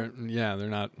 they're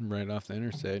not right off the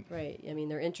interstate. Right. I mean,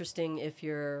 they're interesting if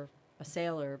you're a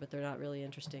sailor, but they're not really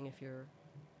interesting if you're...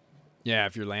 Yeah,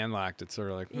 if you're landlocked, it's sort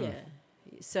of like, Yeah.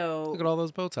 So look at all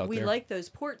those boats out we there. like those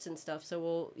ports and stuff, so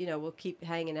we'll keep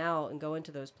hanging out and go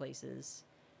into those places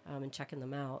and checking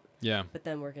them out. Yeah. But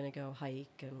then we're going to go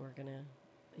hike and we're going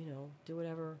to, do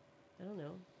whatever. I don't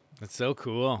know. That's so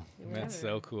cool. Yeah, That's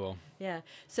so cool. Yeah.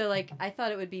 So, like, I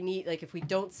thought it would be neat, like, if we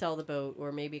don't sell the boat,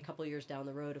 or maybe a couple years down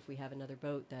the road, if we have another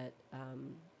boat, that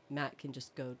Matt can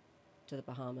just go to the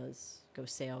Bahamas, go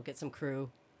sail, get some crew.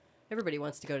 Everybody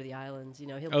wants to go to the islands,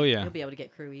 he'll be able to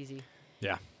get crew easy.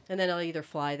 Yeah. And then I'll either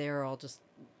fly there or I'll just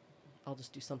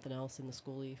do something else in the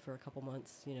schoolie for a couple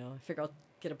months, I figure I'll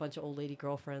get a bunch of old lady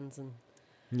girlfriends and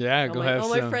Yeah, go have all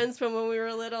some. my friends from when we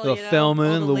were little, Little Thelma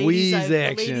all and the Louise the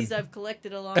action. ladies I've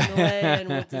collected along the way, and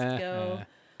we'll just go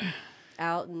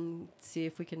out and see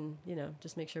if we can,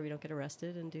 just make sure we don't get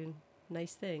arrested and do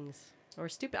nice things or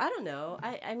stupid. I don't know.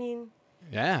 I mean.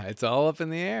 Yeah, it's all up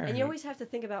in the air. And you always have to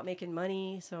think about making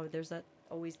money, so there's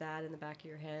always that in the back of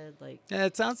your head. Like, yeah,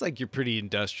 it sounds like you're pretty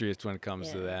industrious when it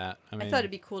comes to that. I mean, I thought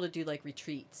it'd be cool to do like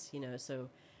retreats, so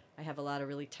I have a lot of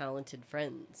really talented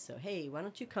friends. So, hey, why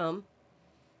don't you come?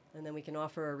 And then we can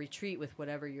offer a retreat with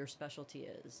whatever your specialty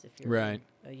is. If you're a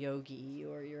yogi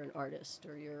or you're an artist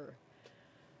or you're,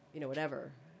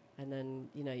 whatever. And then,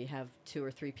 you have 2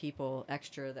 or 3 people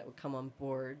extra that would come on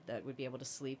board that would be able to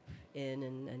sleep in.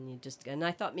 And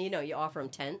I thought, you offer them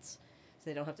tents so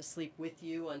they don't have to sleep with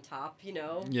you on top,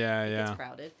 Yeah. It's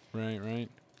crowded. Right.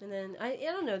 And then, I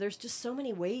don't know, there's just so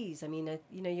many ways. I mean,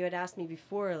 you had asked me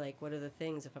before, like, what are the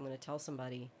things if I'm going to tell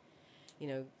somebody,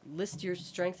 list your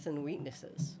strengths and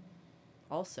weaknesses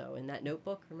also in that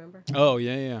notebook, remember? Oh,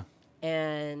 yeah.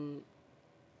 And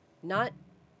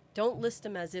don't list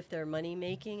them as if they're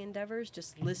money-making endeavors.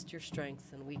 Just list your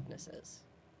strengths and weaknesses.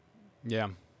 Yeah.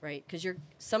 Right? Because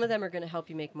some of them are going to help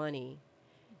you make money,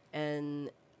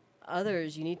 and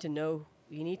others you need to know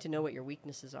what your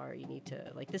weaknesses are. You need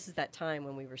to, like, this is that time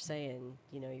when we were saying,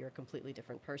 you're a completely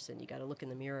different person. You got to look in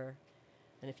the mirror,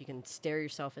 and if you can stare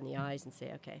yourself in the eyes and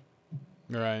say, okay.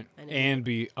 Right. And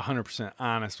be 100%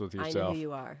 honest with yourself. I know who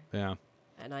you are. Yeah.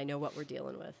 And I know what we're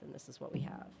dealing with, and this is what we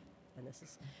have. And this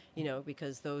is,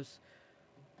 because those,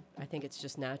 I think it's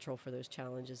just natural for those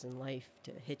challenges in life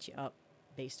to hit you up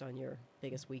based on your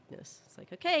biggest weakness. It's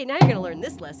like, okay, now you're going to learn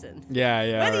this lesson. Yeah,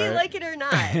 yeah. Whether you right. like it or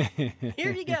not.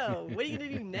 Here you go. What are you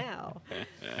going to do now?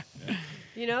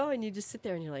 You know, and you just sit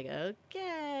there and you're like,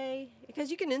 okay.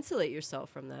 Because you can insulate yourself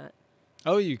from that.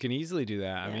 Oh, you can easily do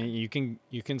that. Yeah. I mean,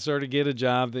 you can sort of get a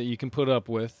job that you can put up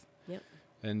with Yep.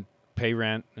 and pay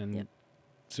rent and Yep.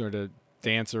 sort of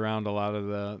dance around a lot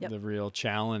of Yep. the real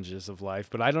challenges of life.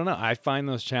 But I don't know. I find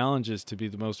those challenges to be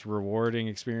the most rewarding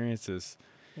experiences.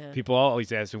 Yeah. People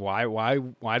always ask me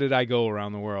why did I go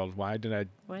around the world? Why did I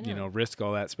Why not? risk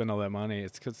all that, spend all that money?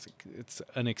 It's because it's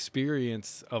an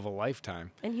experience of a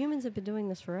lifetime. And humans have been doing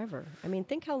this forever. I mean,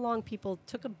 think how long people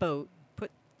took a boat,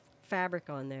 put fabric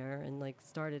on there, and like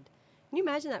started. Can you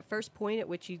imagine that first point at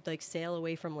which you like sail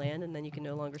away from land and then you can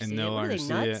no longer And see no it? What are longer they, see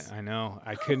nuts? it. I know.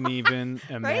 I couldn't even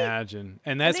imagine.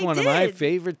 And that's they one of my did.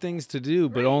 favorite things to do,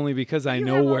 but Right. only because I You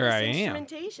know have all where this I am.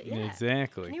 instrumentation. Yeah.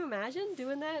 Exactly. Can you imagine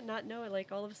doing that? Not knowing,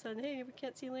 like all of a sudden, hey, we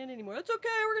can't see land anymore. It's okay.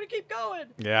 We're gonna keep going.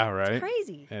 Yeah, right. It's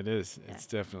crazy. It is. Yeah. It's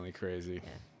definitely crazy. Yeah.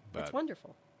 But It's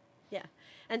wonderful. Yeah.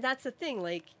 And that's the thing.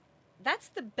 Like, that's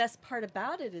the best part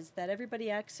about it is that everybody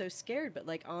acts so scared. But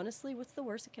like, honestly, what's the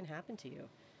worst that can happen to you?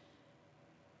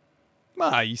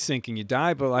 well, you sink and you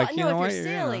die, but like Well, you no, know what? if you're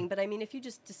sailing, but I mean, if you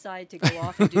just decide to go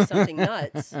off and do something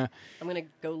nuts, I'm going to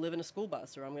go live in a school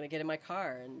bus or I'm going to get in my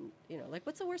car and, you know, like,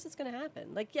 what's the worst that's going to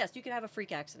happen? Like, yes, you could have a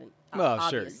freak accident. Well,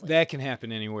 sure. Obviously. That can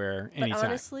happen anywhere, But anytime.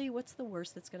 honestly, what's the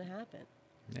worst that's going to happen?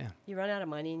 Yeah. You run out of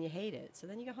money and you hate it. So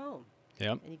then you go home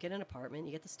Yep. and you get an apartment,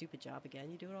 you get the stupid job again,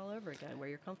 you do it all over again where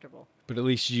you're comfortable. But at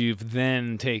least you've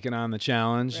then taken on the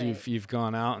challenge. Right. You've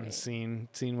gone out and Right.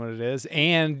 seen what it is,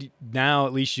 and now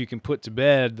at least you can put to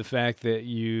bed the fact that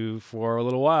you for a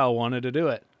little while wanted to do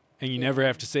it, and you never Yeah.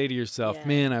 have to say to yourself, Yeah.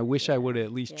 "Man, I wish I Yeah. would have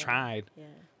at least Yeah. tried." Yeah.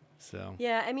 So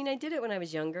Yeah, I mean, I did it when I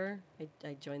was younger.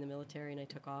 I joined the military and I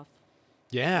took off.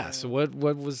 yeah. So what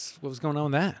was going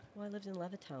on with that? Well, I lived in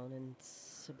Levittown in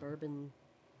suburban,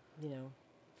 you know,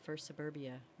 first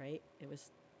suburbia, right? It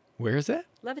was Where is that?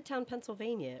 Levittown,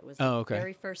 Pennsylvania. It was Oh, the okay.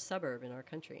 very first suburb in our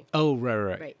country. Oh,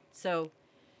 right. Right. So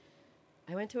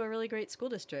I went to a really great school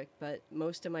district, but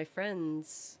most of my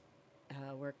friends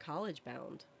were college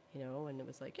bound, you know, and it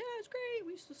was like, yeah, it's great.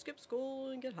 We used to skip school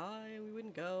and get high and we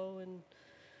wouldn't go. And,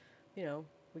 you know,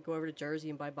 we'd go over to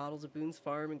Jersey and buy bottles of Boone's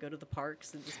Farm and go to the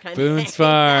parks and just kind of Boone's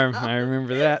Farm. I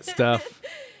remember that stuff.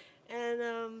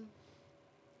 And,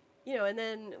 you know, and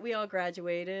then we all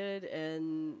graduated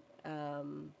and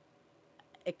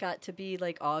it got to be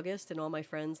like August and all my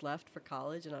friends left for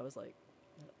college and I was like,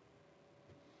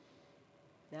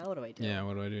 now what do I do? Yeah.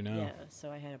 What do I do now? Yeah, so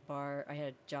I had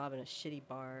a job in a shitty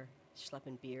bar,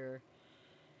 schlepping beer.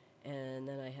 And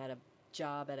then I had a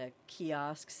job at a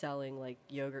kiosk selling like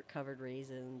yogurt covered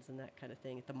raisins and that kind of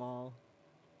thing at the mall.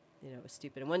 You know, it was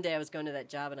stupid. And one day I was going to that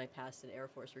job and I passed an Air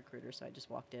Force recruiter, so I just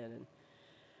walked in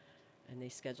and they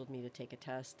scheduled me to take a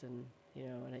test and you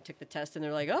know, and I took the test and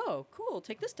they're like, "Oh, cool,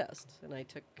 take this test." And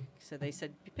so they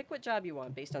said, "Pick what job you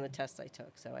want based on the tests I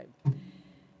took." So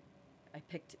I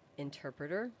picked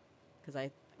interpreter because I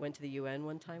went to the UN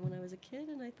one time when I was a kid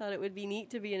and I thought it would be neat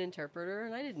to be an interpreter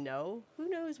and I didn't know. Who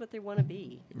knows what they want to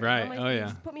be? Right. How am Oh, you yeah.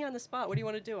 just put me on the spot. What do you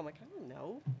want to do? I'm like, I don't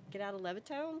know. Get out of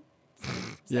Levittown? Is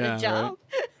Yeah, that a job?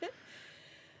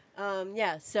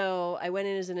 Yeah, so I went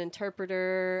in as an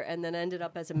interpreter and then ended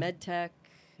up as a med tech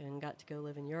and got to go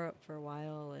live in Europe for a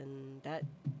while and that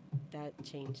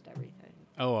changed everything.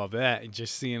 Oh, I'll bet.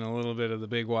 Just seeing a little bit of the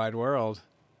big wide world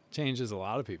changes a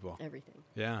lot of people. Everything.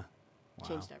 Yeah. Wow.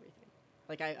 Changed everything.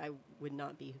 Like I would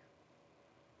not be.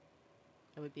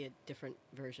 I would be a different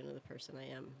version of the person I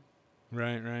am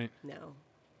Right. now.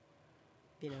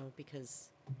 You know, because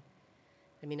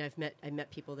I mean, I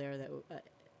met people there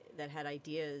that had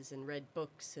ideas and read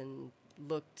books and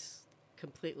looked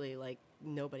completely like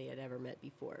nobody had ever met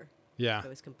before. Yeah. It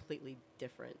was completely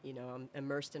different. You know, I'm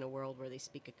immersed in a world where they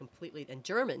speak a completely and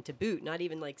German to boot, not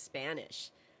even like Spanish.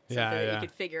 Something that Yeah. you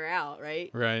could figure out, right?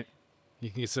 Right. You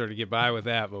can sort of get by with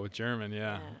that, but with German,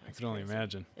 yeah, I it's can only crazy.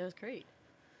 imagine. It was great.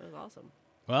 It was awesome.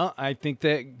 Well, I think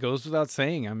that goes without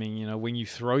saying. I mean, you know, when you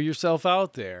throw yourself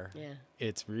out there, Yeah.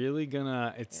 it's really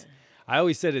gonna. It's. Yeah. I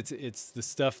always said it's the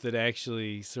stuff that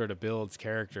actually sort of builds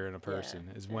character in a person.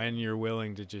 Is when you're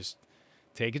willing to just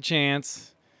take a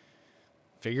chance,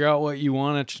 figure out what you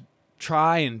want to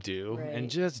try and do, and Right.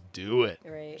 just do it.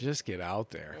 Right. Just get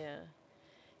out there. Yeah.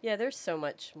 Yeah, there's so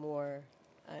much more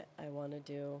I want to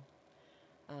do.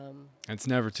 It's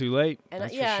never too late. And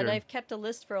That's yeah, for sure. and I've kept a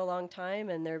list for a long time,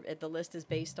 and the list is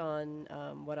based on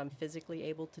what I'm physically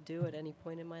able to do at any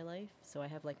point in my life. So I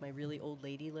have like my really old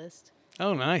lady list,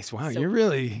 Oh, nice. Wow, So- you're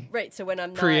really Right. So when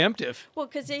I'm not preemptive. well,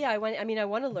 because I want. I mean, I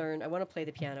want to learn. I want to play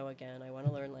the piano again. I want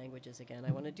to learn languages again.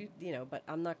 I want to do. But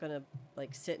I'm not gonna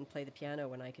like sit and play the piano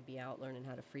when I could be out learning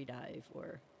how to free dive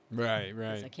or. Right, 'Cause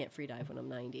I right. can't free dive when I'm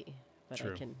 90, but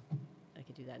True. I can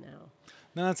do that now.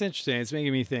 No, that's interesting. It's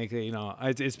making me think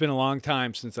that, it's been a long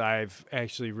time since I've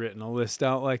actually written a list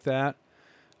out like that.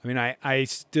 I mean, I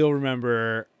still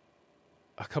remember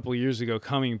a couple of years ago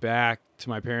coming back to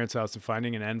my parents' house and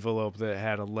finding an envelope that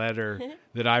had a letter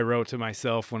that I wrote to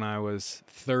myself when I was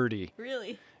 30.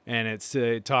 Really? And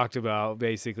it talked about,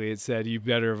 basically, it said, you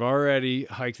better have already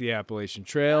hiked the Appalachian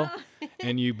Trail.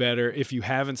 And you better, if you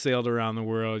haven't sailed around the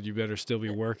world, you better still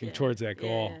be working towards that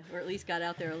goal. Yeah, or at least got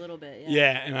out there a little bit.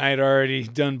 Yeah, and I had already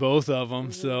done both of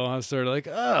them. So I was sort of like,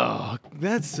 oh,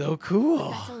 that's so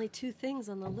cool. That's only 2 things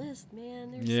on the list,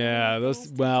 man. There's Yeah, so many things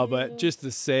to but do. just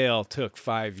the sail took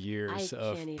 5 years I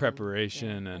of can't even-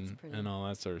 preparation yeah, that's pretty- and all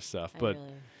that sort of stuff. I But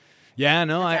really- yeah,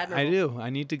 no, That's I admirable. do. I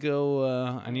need to go.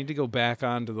 I need to go back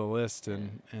onto the list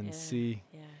and yeah, see.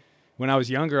 Yeah. When I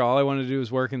was younger, all I wanted to do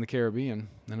was work in the Caribbean,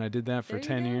 and I did that for There you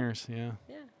 10 go. years. Yeah.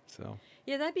 Yeah. So.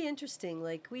 Yeah, that'd be interesting.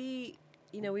 Like we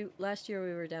last year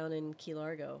we were down in Key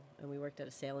Largo and we worked at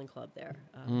a sailing club there,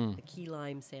 the Key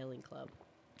Lime Sailing Club.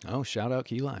 Oh, shout out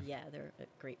Key Lime. Yeah, they're a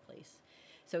great place.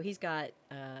 So he's got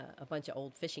a bunch of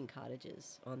old fishing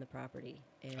cottages on the property.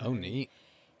 And Oh, neat.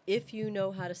 If you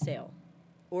know how to sail,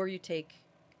 or you take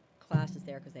classes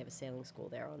there because they have a sailing school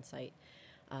there on site,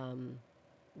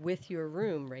 with your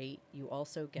room rate, you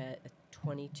also get a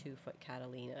 22-foot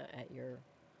Catalina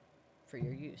for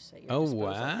your use at your Oh,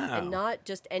 disposal. wow. And not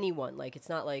just anyone. Like it's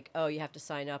not like, oh, you have to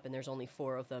sign up and there's only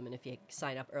 4 of them, and if you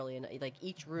sign up early, and like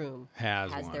each room Has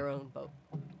has one. their own boat.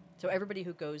 So everybody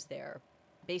who goes there,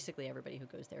 basically everybody who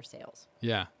goes there sails.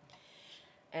 Yeah.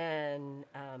 And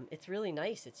it's really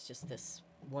nice. It's just this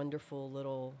wonderful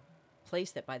little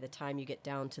place that by the time you get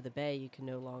down to the bay, you can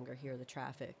no longer hear the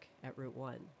traffic at Route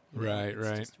 1. Right, it's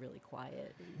right. just really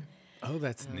quiet. And, Oh,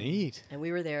 that's neat. and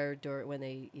we were there when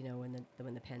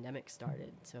when the pandemic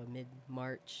started. So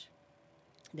mid-March,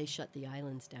 they shut the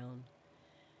islands down,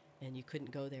 and you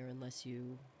couldn't go there unless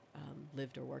you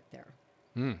lived or worked there.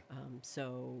 Hmm.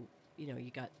 So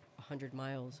you got 100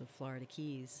 miles of Florida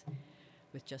Keys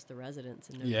with just the residents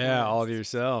and no Yeah, all to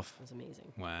tourists. yourself. It was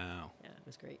amazing. Wow. Yeah, it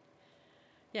was great.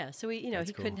 Yeah, so he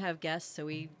That's couldn't cool. have guests, so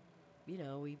we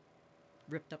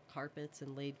ripped up carpets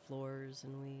and laid floors,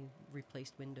 and we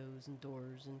replaced windows and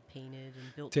doors and painted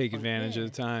and built. Take advantage of the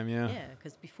time. Yeah. Yeah,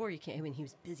 because before you can't. I mean, he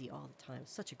was busy all the time.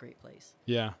 Such a great place.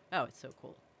 Yeah. Oh, it's so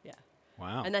cool. Yeah,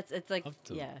 Wow. and it's like I'll have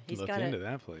to he's look got into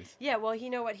that place. Yeah, well, you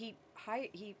know what? He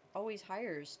always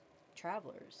hires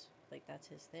travelers. Like that's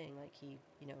his thing. Like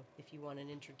if you want an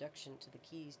introduction to the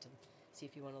Keys to see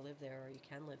if you want to live there or you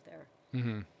can live there,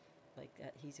 Mm-hmm. like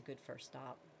that, he's a good first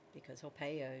stop because he'll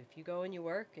pay you if you go and you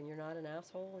work and you're not an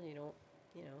asshole and you don't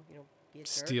be a jerk.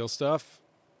 Steal stuff.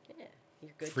 Yeah,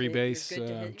 you're good. Freebase, you're good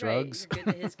to his, drugs. Right, you're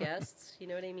good to his guests. You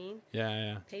know what I mean? Yeah,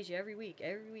 yeah. Pays you every week.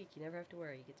 Every week, you never have to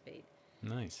worry. He gets paid.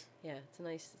 Nice. Yeah,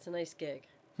 it's a nice gig.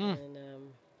 Hmm. And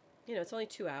it's only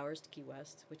 2 hours to Key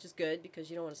West, which is good because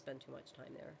you don't want to spend too much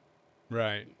time there.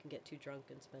 Right. You can get too drunk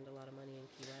and spend a lot of money in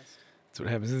Key West. That's what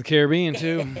happens in the Caribbean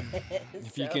too.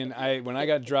 If you So- can, when I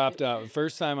got dropped out, the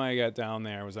first time I got down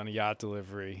there was on a yacht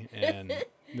delivery, and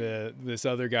this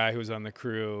other guy who was on the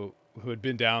crew who had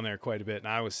been down there quite a bit, and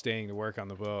I was staying to work on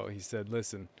the boat. He said,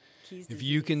 "Listen, Keys if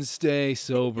you can disease. stay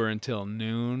sober until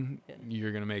noon, Yeah.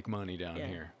 you're gonna make money down Yeah.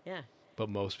 here. Yeah. But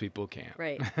most people can't."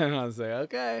 Right. And I was like,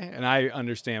 "Okay." And I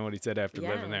understand what he said after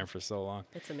living Yeah. there for so long.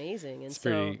 It's amazing. And It's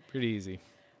so pretty easy.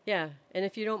 yeah, and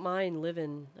if you don't mind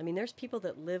living, I mean, there's people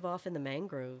that live off in the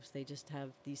mangroves. They just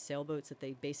have these sailboats that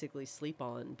they basically sleep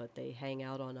on, but they hang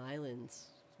out on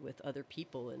islands with other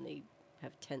people, and they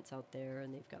have tents out there,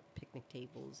 and they've got picnic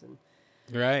tables, and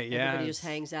Right? Yeah. everybody just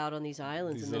hangs out on these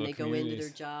islands, these and then they little go into their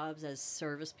communities. jobs as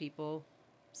service people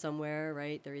somewhere,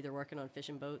 right? They're either working on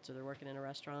fishing boats or they're working in a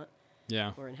restaurant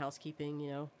Yeah. or in housekeeping,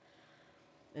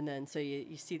 And then so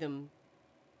you see them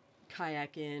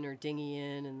kayak in or dinghy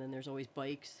in, and then there's always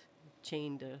bikes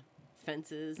chained to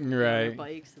fences and they're on their Right.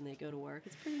 bikes, and they go to work.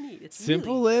 It's pretty neat. It's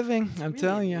Simple really, living. I'm really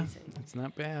telling you, amazing. it's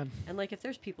not bad. and like if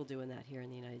there's people doing that here in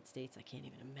the United States, I can't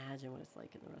even imagine what it's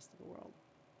like in the rest of the world.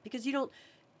 Because you don't,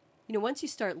 once you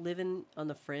start living on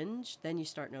the fringe, then you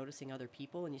start noticing other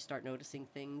people and you start noticing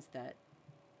things that.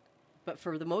 But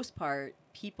for the most part,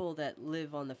 people that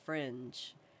live on the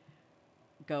fringe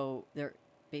they're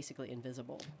basically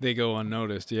invisible. They go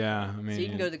unnoticed. Yeah. I mean, So you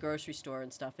can go to the grocery store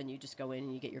and stuff, and you just go in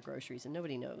and you get your groceries, and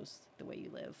nobody knows the way you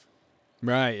live.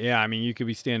 Right. Yeah. I mean, you could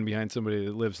be standing behind somebody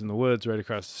that lives in the woods right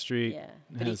across the street. Yeah,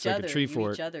 and but has each like other, a tree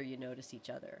fort. each other, you notice each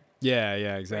other. Yeah.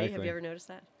 Yeah. Right? Exactly. Have you ever noticed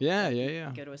that? Yeah. Like, Yeah. you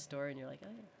Yeah. go to a store and you're like, oh,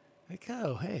 yeah. Like,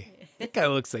 oh, hey, that guy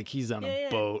looks like he's on a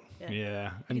boat. Yeah. Yeah. You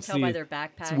And can tell by their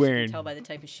backpacks. wearing, You can tell by the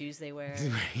type of shoes they wear.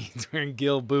 he's wearing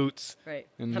gill boots. Right.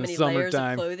 In How the many layers of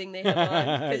summertime. clothing they have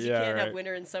on? Because you Yeah, can't have right.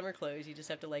 winter and summer clothes. You just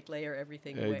have to like layer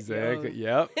everything. Exactly.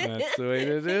 Yo. Yep. That's the way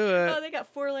to do it. Oh, they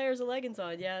got 4 layers of leggings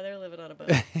on. Yeah, they're living on a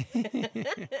boat.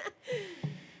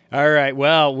 All right.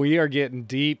 Well, we are getting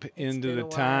deep into been the a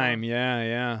while. time. Yeah.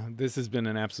 Yeah. This has been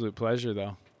an absolute pleasure,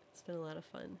 though. It's been a lot of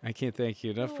fun. I can't thank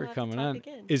you enough We'll for have to coming talk on.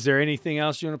 again. Is there anything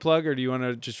else you want to plug, or do you want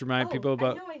to just remind people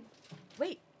about?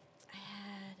 Wait. I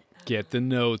had. Get the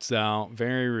notes out.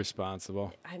 Very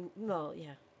responsible.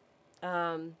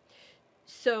 Yeah.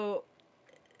 So,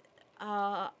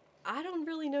 I don't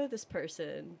really know this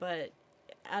person, but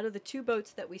out of the 2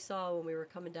 boats that we saw when we were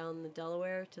coming down the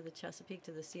Delaware to the Chesapeake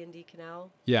to the C&D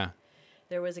Canal, Yeah.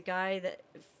 there was a guy that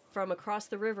from across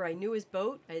the river. I knew his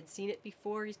boat. I had seen it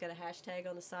before. He's got a hashtag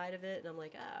on the side of it, and I'm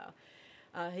like,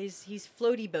 he's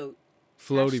floaty boat.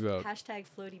 Floaty boat. Hashtag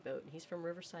floaty boat. And he's from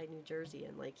Riverside, New Jersey,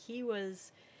 and like we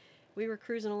were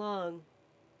cruising along.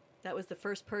 That was the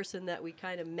first person that we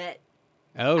kind of met.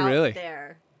 Oh, out really?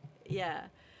 There, yeah.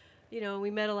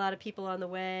 We met a lot of people on the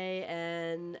way,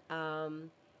 and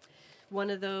one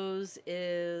of those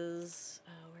is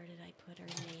where did I put her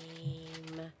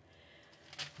name?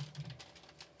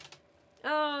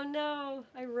 Oh no,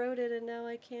 I wrote it and now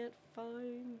I can't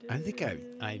find it. I think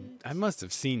I must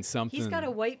have seen something. He's got a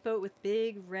white boat with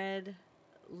big red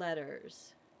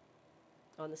letters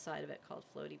on the side of it called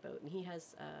Floaty Boat, and he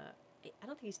has I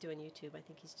don't think he's doing YouTube. I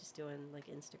think he's just doing like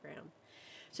Instagram.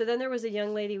 So then there was a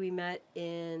young lady we met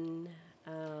in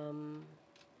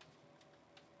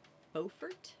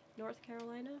Beaufort, North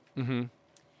Carolina. Mm-hmm.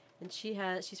 And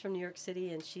she's from New York City,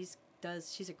 and she's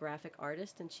a graphic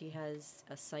artist, and she has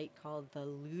a site called The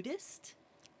Ludist.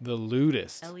 The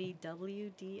Ludist.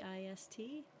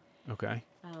 LEWDIST. Okay.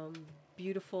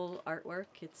 Beautiful artwork.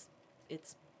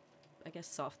 It's I guess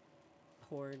soft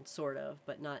porn sort of,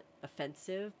 but not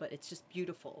offensive, but it's just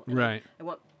beautiful. And Right.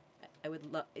 I would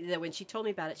love when she told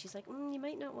me about it. She's like, you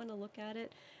might not want to look at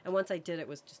it. And once I did, it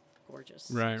was just gorgeous.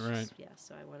 Right, It's right. just, yeah,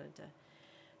 so I wanted to.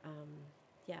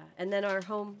 Yeah, and then our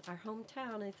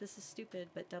hometown. This is stupid,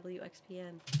 but WXPN,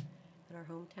 in our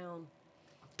hometown.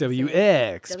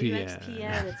 WXPN.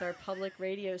 WXPN. It's our public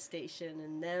radio station,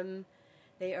 and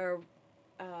they are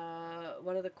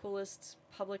one of the coolest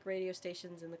public radio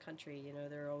stations in the country.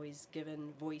 They're always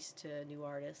giving voice to new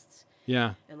artists.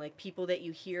 Yeah. And like people that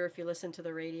you hear if you listen to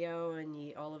the radio,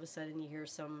 and all of a sudden you hear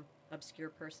some obscure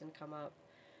person come up.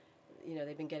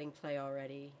 They've been getting play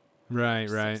already. Right.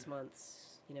 For Right. 6 months.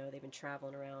 They've been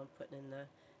traveling around, putting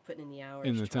in the hours.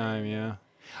 In the time, trying to- yeah.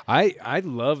 I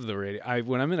love the radio.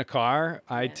 When I'm in a car,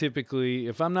 I Yeah. typically,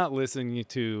 if I'm not listening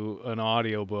to an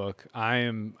audiobook,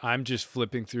 I'm just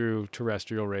flipping through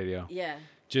terrestrial radio. Yeah.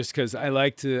 Just because I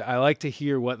like to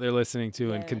hear what they're listening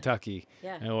to in Yeah. Kentucky,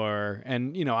 Yeah.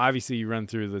 and obviously you run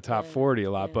through the top Yeah, 40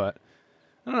 a lot, yeah. but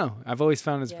I don't know. I've always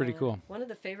found it's pretty Yeah. cool. One of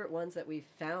the favorite ones that we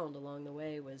found along the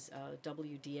way was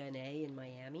WDNA in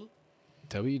Miami.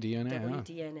 WDNA. Huh?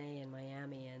 WDNA in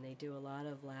Miami, and they do a lot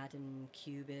of Latin,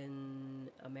 Cuban,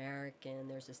 American.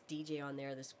 There's this DJ on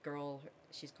there, this girl,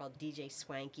 she's called DJ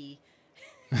Swanky.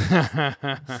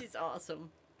 She's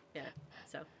awesome. Yeah.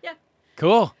 So, yeah.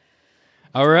 Cool.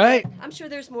 All right. I'm sure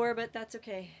there's more, but that's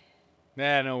okay.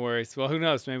 Nah, no worries. Well, who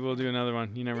knows? Maybe we'll do another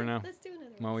one. You never Yeah, know. Let's do another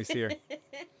I'm one. always here.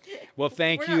 Well,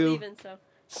 thank We're you not leaving,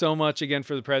 so much again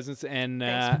for the presence. And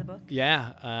Thanks for the book.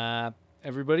 yeah,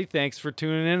 everybody, thanks for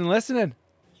tuning in and listening.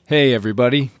 Hey,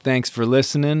 everybody. Thanks for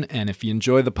listening. And if you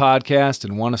enjoy the podcast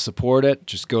and want to support it,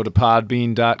 just go to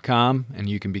podbean.com and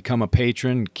you can become a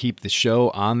patron and keep the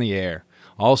show on the air.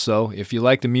 Also, if you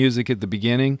like the music at the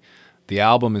beginning, the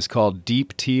album is called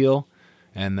Deep Teal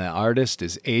and the artist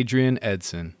is Adrian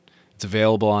Edson. It's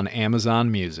available on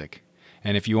Amazon Music.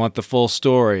 And if you want the full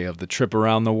story of the trip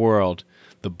around the world,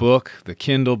 the book, the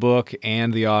Kindle book,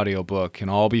 and the audiobook can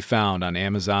all be found on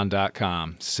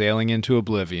Amazon.com. Sailing into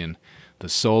Oblivion, the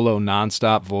solo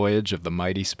nonstop voyage of the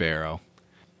mighty Sparrow.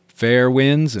 Fair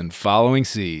winds and following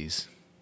seas.